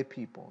enslave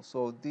people.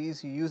 So these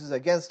he uses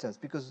against us,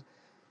 because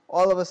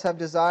all of us have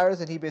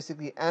desires and he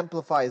basically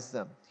amplifies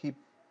them. He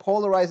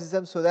polarizes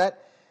them so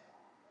that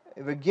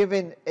we're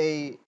given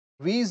a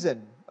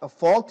reason, a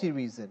faulty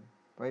reason,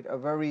 right? A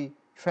very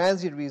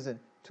transient reason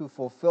to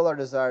fulfill our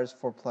desires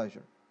for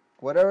pleasure,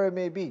 whatever it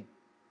may be.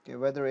 Okay,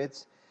 whether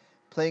it's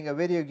playing a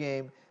video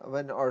game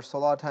when our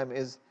salah time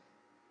is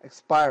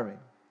expiring,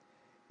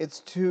 it's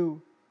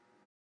to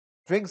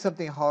drink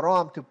something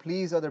haram to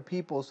please other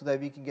people so that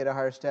we can get a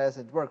higher status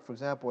at work. For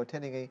example,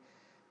 attending a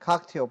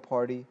cocktail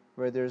party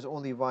where there's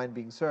only wine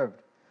being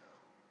served.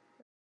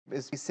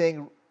 It's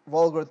saying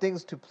vulgar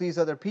things to please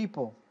other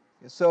people.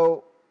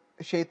 So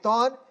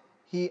shaitan,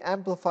 he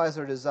amplifies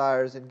our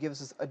desires and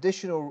gives us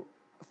additional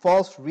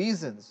false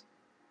reasons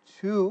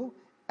to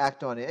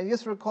act on it. And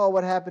just recall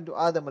what happened to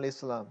Adam alayhi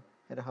salam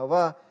and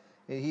Hawa.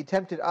 He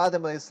tempted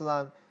Adam alayhi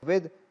salam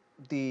with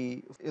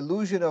the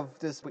illusion of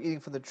this eating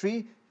from the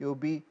tree, you'll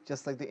be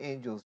just like the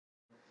angels,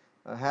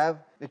 have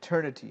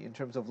eternity in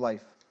terms of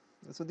life.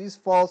 So these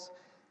false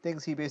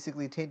things he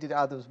basically tainted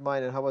Adam's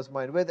mind and Hawa's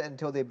mind with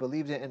until they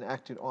believed it and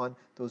acted on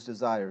those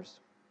desires.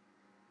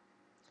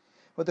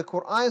 But the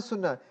Quran and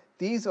Sunnah,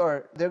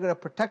 they're going to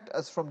protect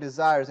us from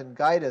desires and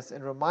guide us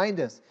and remind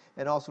us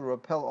and also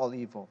repel all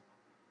evil.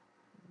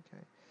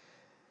 Okay.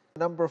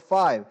 Number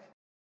 5,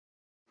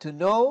 to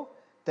know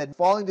that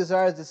following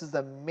desires, this is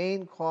the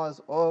main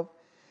cause of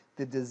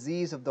the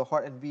disease of the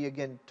heart. And we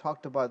again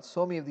talked about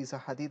so many of these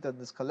hadith in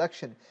this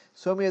collection.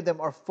 So many of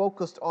them are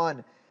focused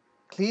on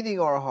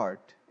cleaning our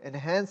heart,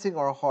 enhancing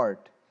our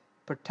heart,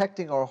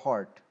 protecting our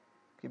heart.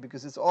 Okay,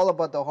 because it's all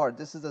about the heart.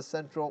 This is the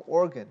central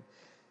organ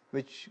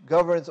which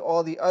governs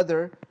all the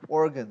other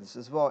organs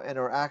as well and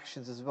our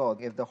actions as well.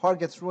 If the heart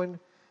gets ruined,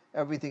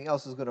 everything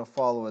else is going to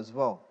follow as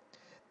well.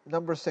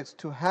 Number 6,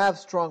 to have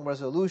strong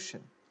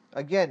resolution.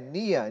 Again,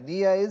 niyyah.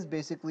 Niyyah is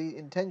basically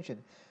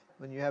intention.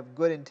 When you have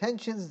good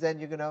intentions, then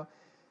you're going to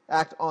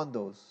act on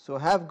those. So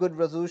have good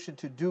resolution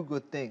to do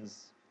good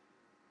things.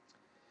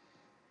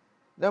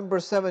 Number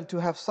 7, to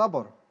have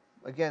sabr.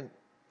 Again,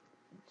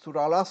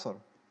 Surah Al-Asr.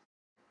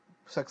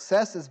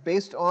 Success is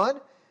based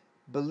on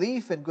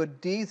belief in good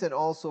deeds and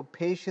also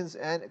patience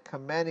and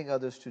commanding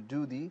others to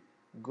do the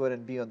good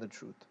and be on the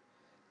truth.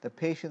 The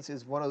patience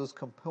is one of those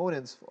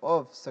components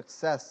of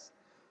success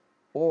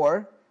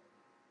or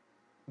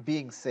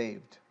being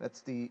saved.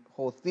 That's the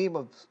whole theme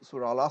of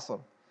Surah Al-Asr,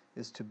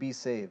 is to be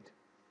saved.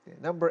 Okay.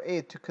 Number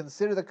 8, to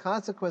consider the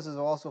consequences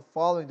of also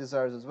following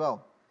desires as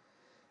well.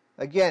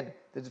 Again,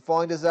 the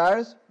following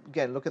desires,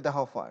 again, look at the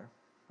hellfire.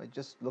 Right?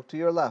 Just look to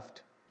your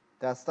left.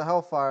 That's the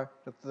hellfire.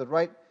 Look to the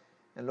right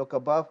and look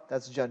above.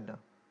 That's Jannah.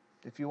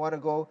 If you want to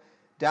go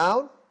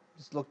down,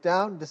 just look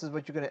down. This is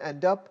what you're going to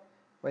end up.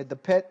 Right? The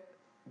pit,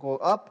 go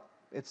up.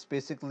 It's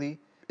basically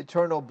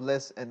eternal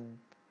bliss and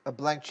a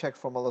blank check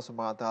from Allah subhanahu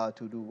wa ta'ala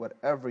to do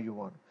whatever you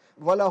want.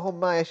 وَلَهُمْ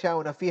مَا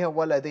يَشَاءُونَ فِيهَا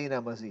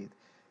وَلَدَيْنَا مَزِيدٌ.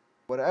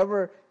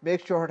 Whatever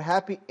makes your heart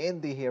happy in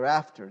the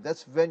hereafter.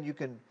 That's when you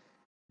can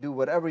do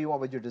whatever you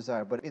want with your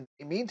desire. But in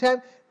the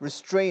meantime,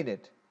 restrain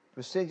it.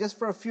 Restrain just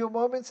for a few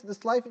moments in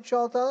this life,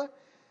 inshallah,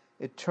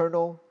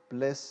 eternal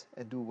bliss,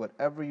 and do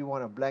whatever you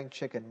want, a blank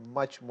check and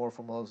much more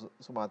from Allah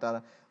subhanahu wa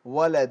ta'ala.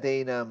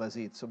 وَلَدَيْنَا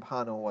مَزِيدٌ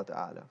subhanahu wa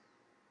ta'ala.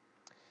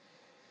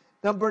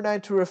 Number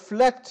 9, to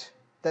reflect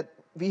that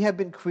we have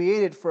been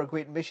created for a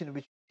great mission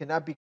which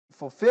cannot be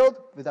fulfilled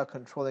without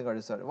controlling our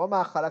desire.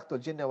 وَمَا خَلَقْتُ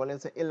الْجِنَّ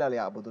وَالْإِنسَ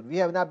إِلَّا لِيَعْبُدُونَ. We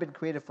have not been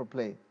created for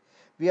play.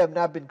 We have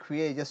not been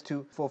created just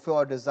to fulfill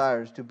our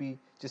desires, to be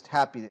just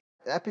happy.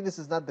 Happiness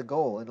is not the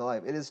goal in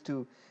life. It is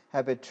to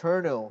have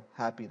eternal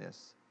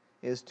happiness.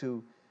 It is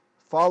to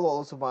follow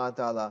Allah subhanahu wa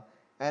ta'ala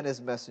and His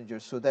Messenger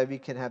so that we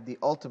can have the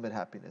ultimate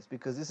happiness,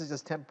 because this is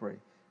just temporary.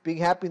 Being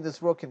happy in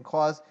this world can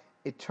cause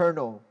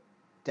eternal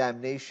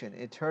damnation,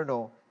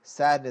 eternal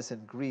sadness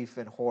and grief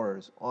and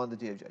horrors on the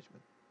Day of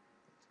Judgment.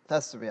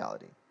 That's the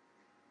reality.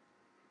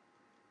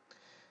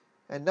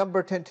 And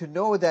number 10, to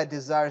know that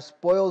desire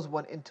spoils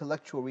one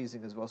intellectual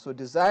reasoning as well. So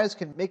desires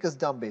can make us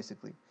dumb,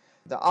 basically.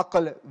 The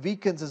aql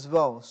weakens as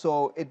well,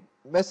 so it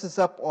messes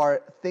up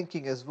our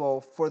thinking as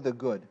well for the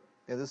good.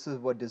 And this is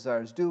what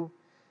desires do,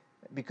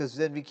 because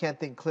then we can't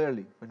think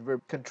clearly. When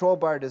we're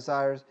controlled by our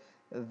desires,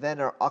 then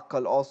our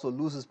aql also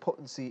loses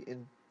potency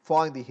in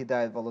following the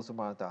hidayah of Allah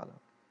subhanahu wa ta'ala.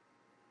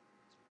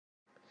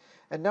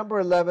 And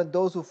number 11,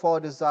 those who follow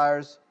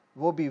desires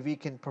will be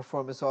weak in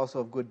performance also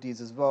of good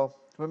deeds as well.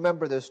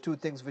 Remember, there's two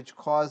things which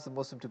cause the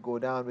Muslim to go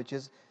down, which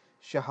is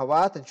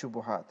shahawat and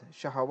shubuhat.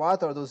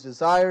 Shahawat are those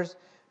desires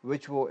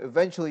which will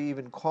eventually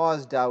even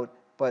cause doubt,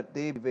 but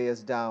they weigh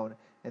us down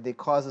and they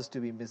cause us to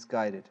be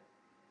misguided.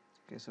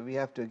 Okay, so we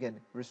have to again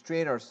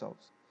restrain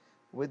ourselves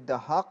with the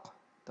haqq.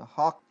 The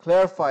haqq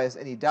clarifies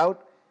any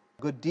doubt.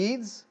 Good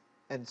deeds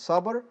and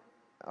sabr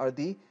are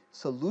the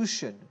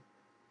solution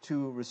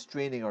to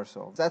restraining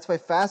ourselves. That's why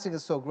fasting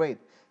is so great.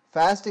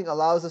 Fasting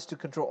allows us to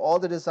control all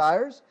the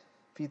desires.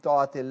 Fi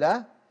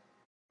ta'atillah,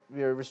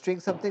 we are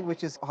restraining something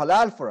which is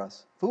halal for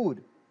us,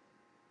 food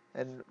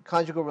and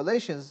conjugal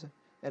relations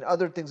and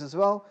other things as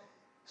well,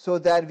 so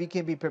that we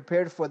can be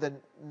prepared for the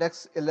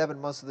next 11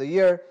 months of the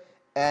year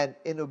and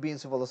in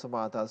obedience of Allah subhanahu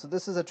wa ta'ala. So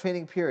this is a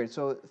training period.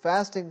 So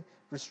fasting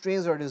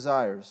restrains our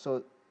desires.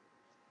 So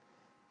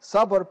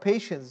sabr,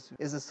 patience,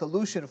 is a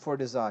solution for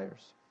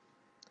desires.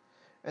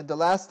 And the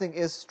last thing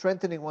is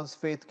strengthening one's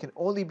faith can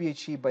only be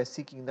achieved by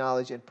seeking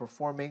knowledge and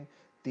performing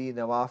the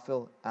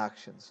nawafil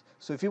actions.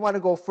 So if you want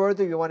to go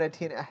further, you want to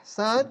attain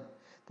ihsan,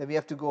 then we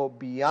have to go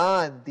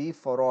beyond the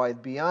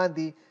faraid, beyond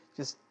the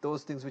just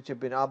those things which have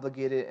been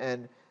obligated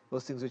and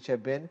those things which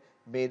have been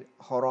made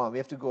haram. We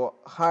have to go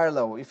higher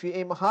level. If you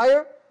aim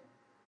higher,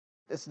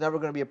 it's never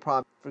going to be a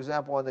problem. For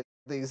example, on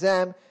the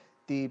exam,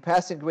 the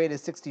passing grade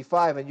is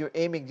 65 and you're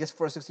aiming just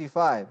for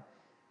 65.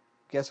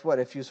 Guess what?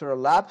 If you sort of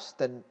lapse,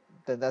 then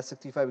that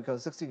 65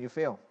 becomes 60 and you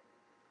fail.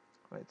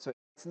 Right? So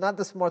it's not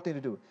the smart thing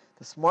to do.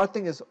 The smart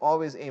thing is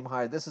always aim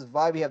higher. This is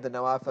why we have the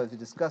nawafil, as we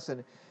discussed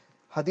in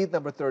Hadith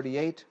number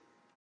 38.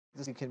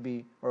 This can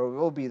be, or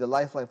will be, the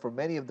lifeline for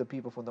many of the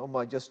people from the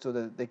Ummah, just so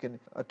that they can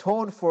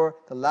atone for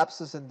the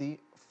lapses and the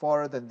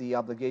farad and the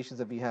obligations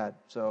that we had.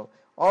 So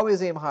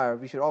always aim higher.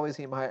 We should always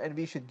aim higher, and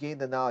we should gain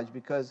the knowledge,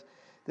 because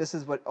this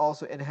is what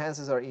also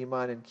enhances our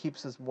iman and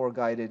keeps us more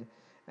guided.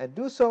 And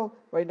do so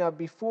right now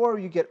before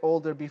you get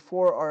older,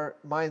 before our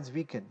minds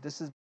weaken.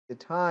 This is the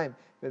time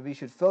when we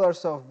should fill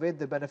ourselves with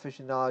the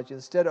beneficial knowledge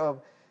instead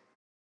of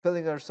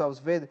filling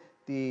ourselves with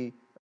the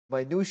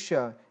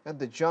minutia and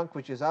the junk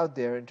which is out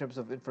there in terms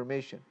of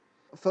information.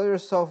 Fill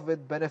yourself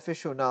with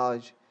beneficial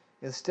knowledge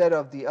instead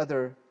of the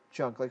other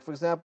junk. Like for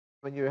example,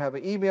 when you have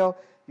an email,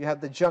 you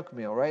have the junk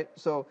mail, right?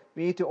 So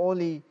we need to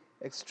only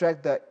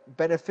extract the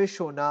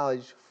beneficial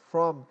knowledge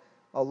from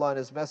Allah and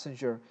His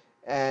Messenger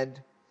and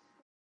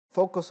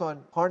focus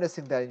on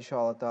harnessing that,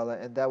 inshallah ta'ala,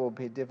 and that will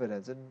pay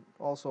dividends. And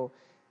also,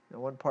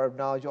 one part of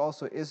knowledge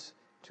also is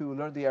to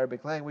learn the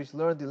Arabic language,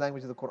 learn the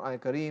language of the Quran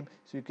Kareem,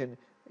 so you can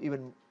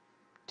even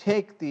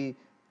take the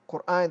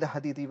Quran, the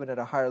Hadith, even at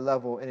a higher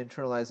level and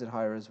internalize it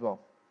higher as well.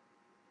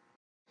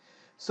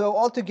 So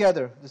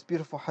altogether, this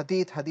beautiful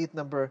Hadith, Hadith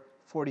number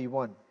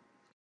 41.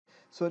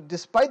 So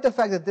despite the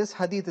fact that this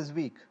Hadith is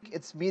weak,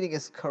 its meaning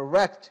is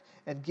correct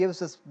and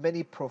gives us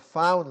many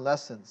profound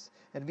lessons.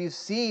 And we've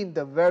seen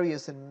the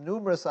various and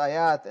numerous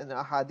ayat and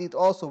ahadith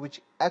also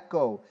which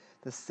echo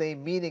the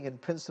same meaning and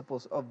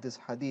principles of this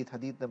hadith,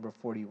 hadith number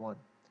 41.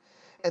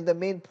 And the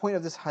main point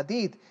of this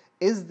hadith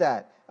is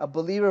that a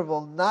believer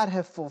will not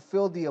have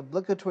fulfilled the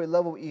obligatory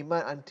level of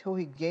iman until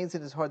he gains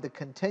in his heart the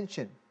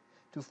contention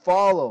to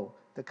follow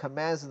the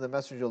commands of the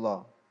Messenger of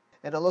Allah.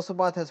 And Allah subhanahu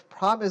wa ta'ala has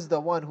promised the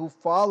one who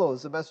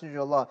follows the Messenger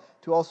of Allah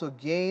to also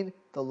gain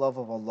the love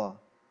of Allah.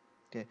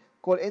 Okay.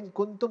 قُلْ إِن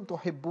كُنْتُمْ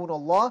تُحِبُّونَ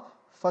اللَّهَ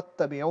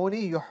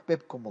فَاتَّبِعُونِي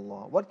يُحْبِبْكُمُ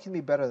اللَّهُ. What can be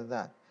better than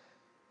that?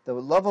 The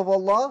love of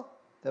Allah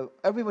that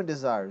everyone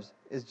desires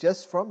is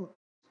just from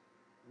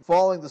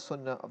following the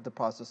sunnah of the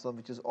Prophet ﷺ,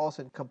 which is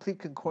also in complete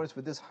concordance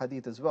with this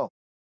hadith as well.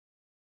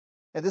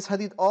 And this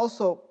hadith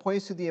also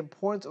points to the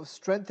importance of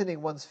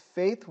strengthening one's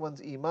faith,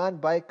 one's iman,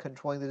 by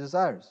controlling the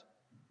desires.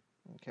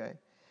 Okay,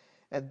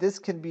 and this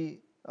can be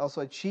also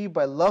achieved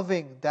by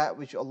loving that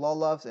which Allah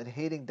loves and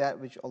hating that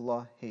which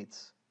Allah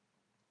hates.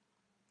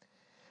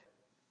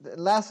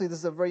 And lastly, this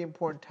is a very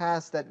important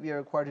task that we are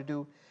required to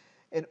do.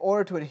 In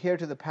order to adhere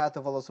to the path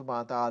of Allah subhanahu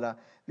wa ta'ala,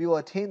 we will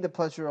attain the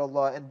pleasure of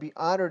Allah and be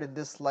honored in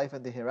this life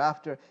and the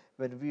hereafter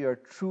when we are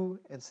true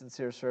and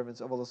sincere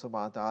servants of Allah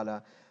subhanahu wa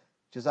ta'ala.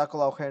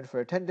 Jazakallahu khairan for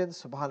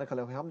attendance. Subhanaka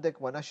wa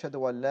hamdik wa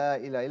nashhadu an la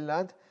ilaha illa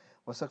ant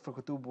wa astaghfiruka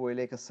wa atubu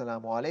ilayk.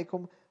 Assalamu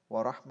alaikum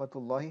wa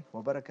rahmatullahi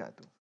wa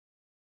barakatuh.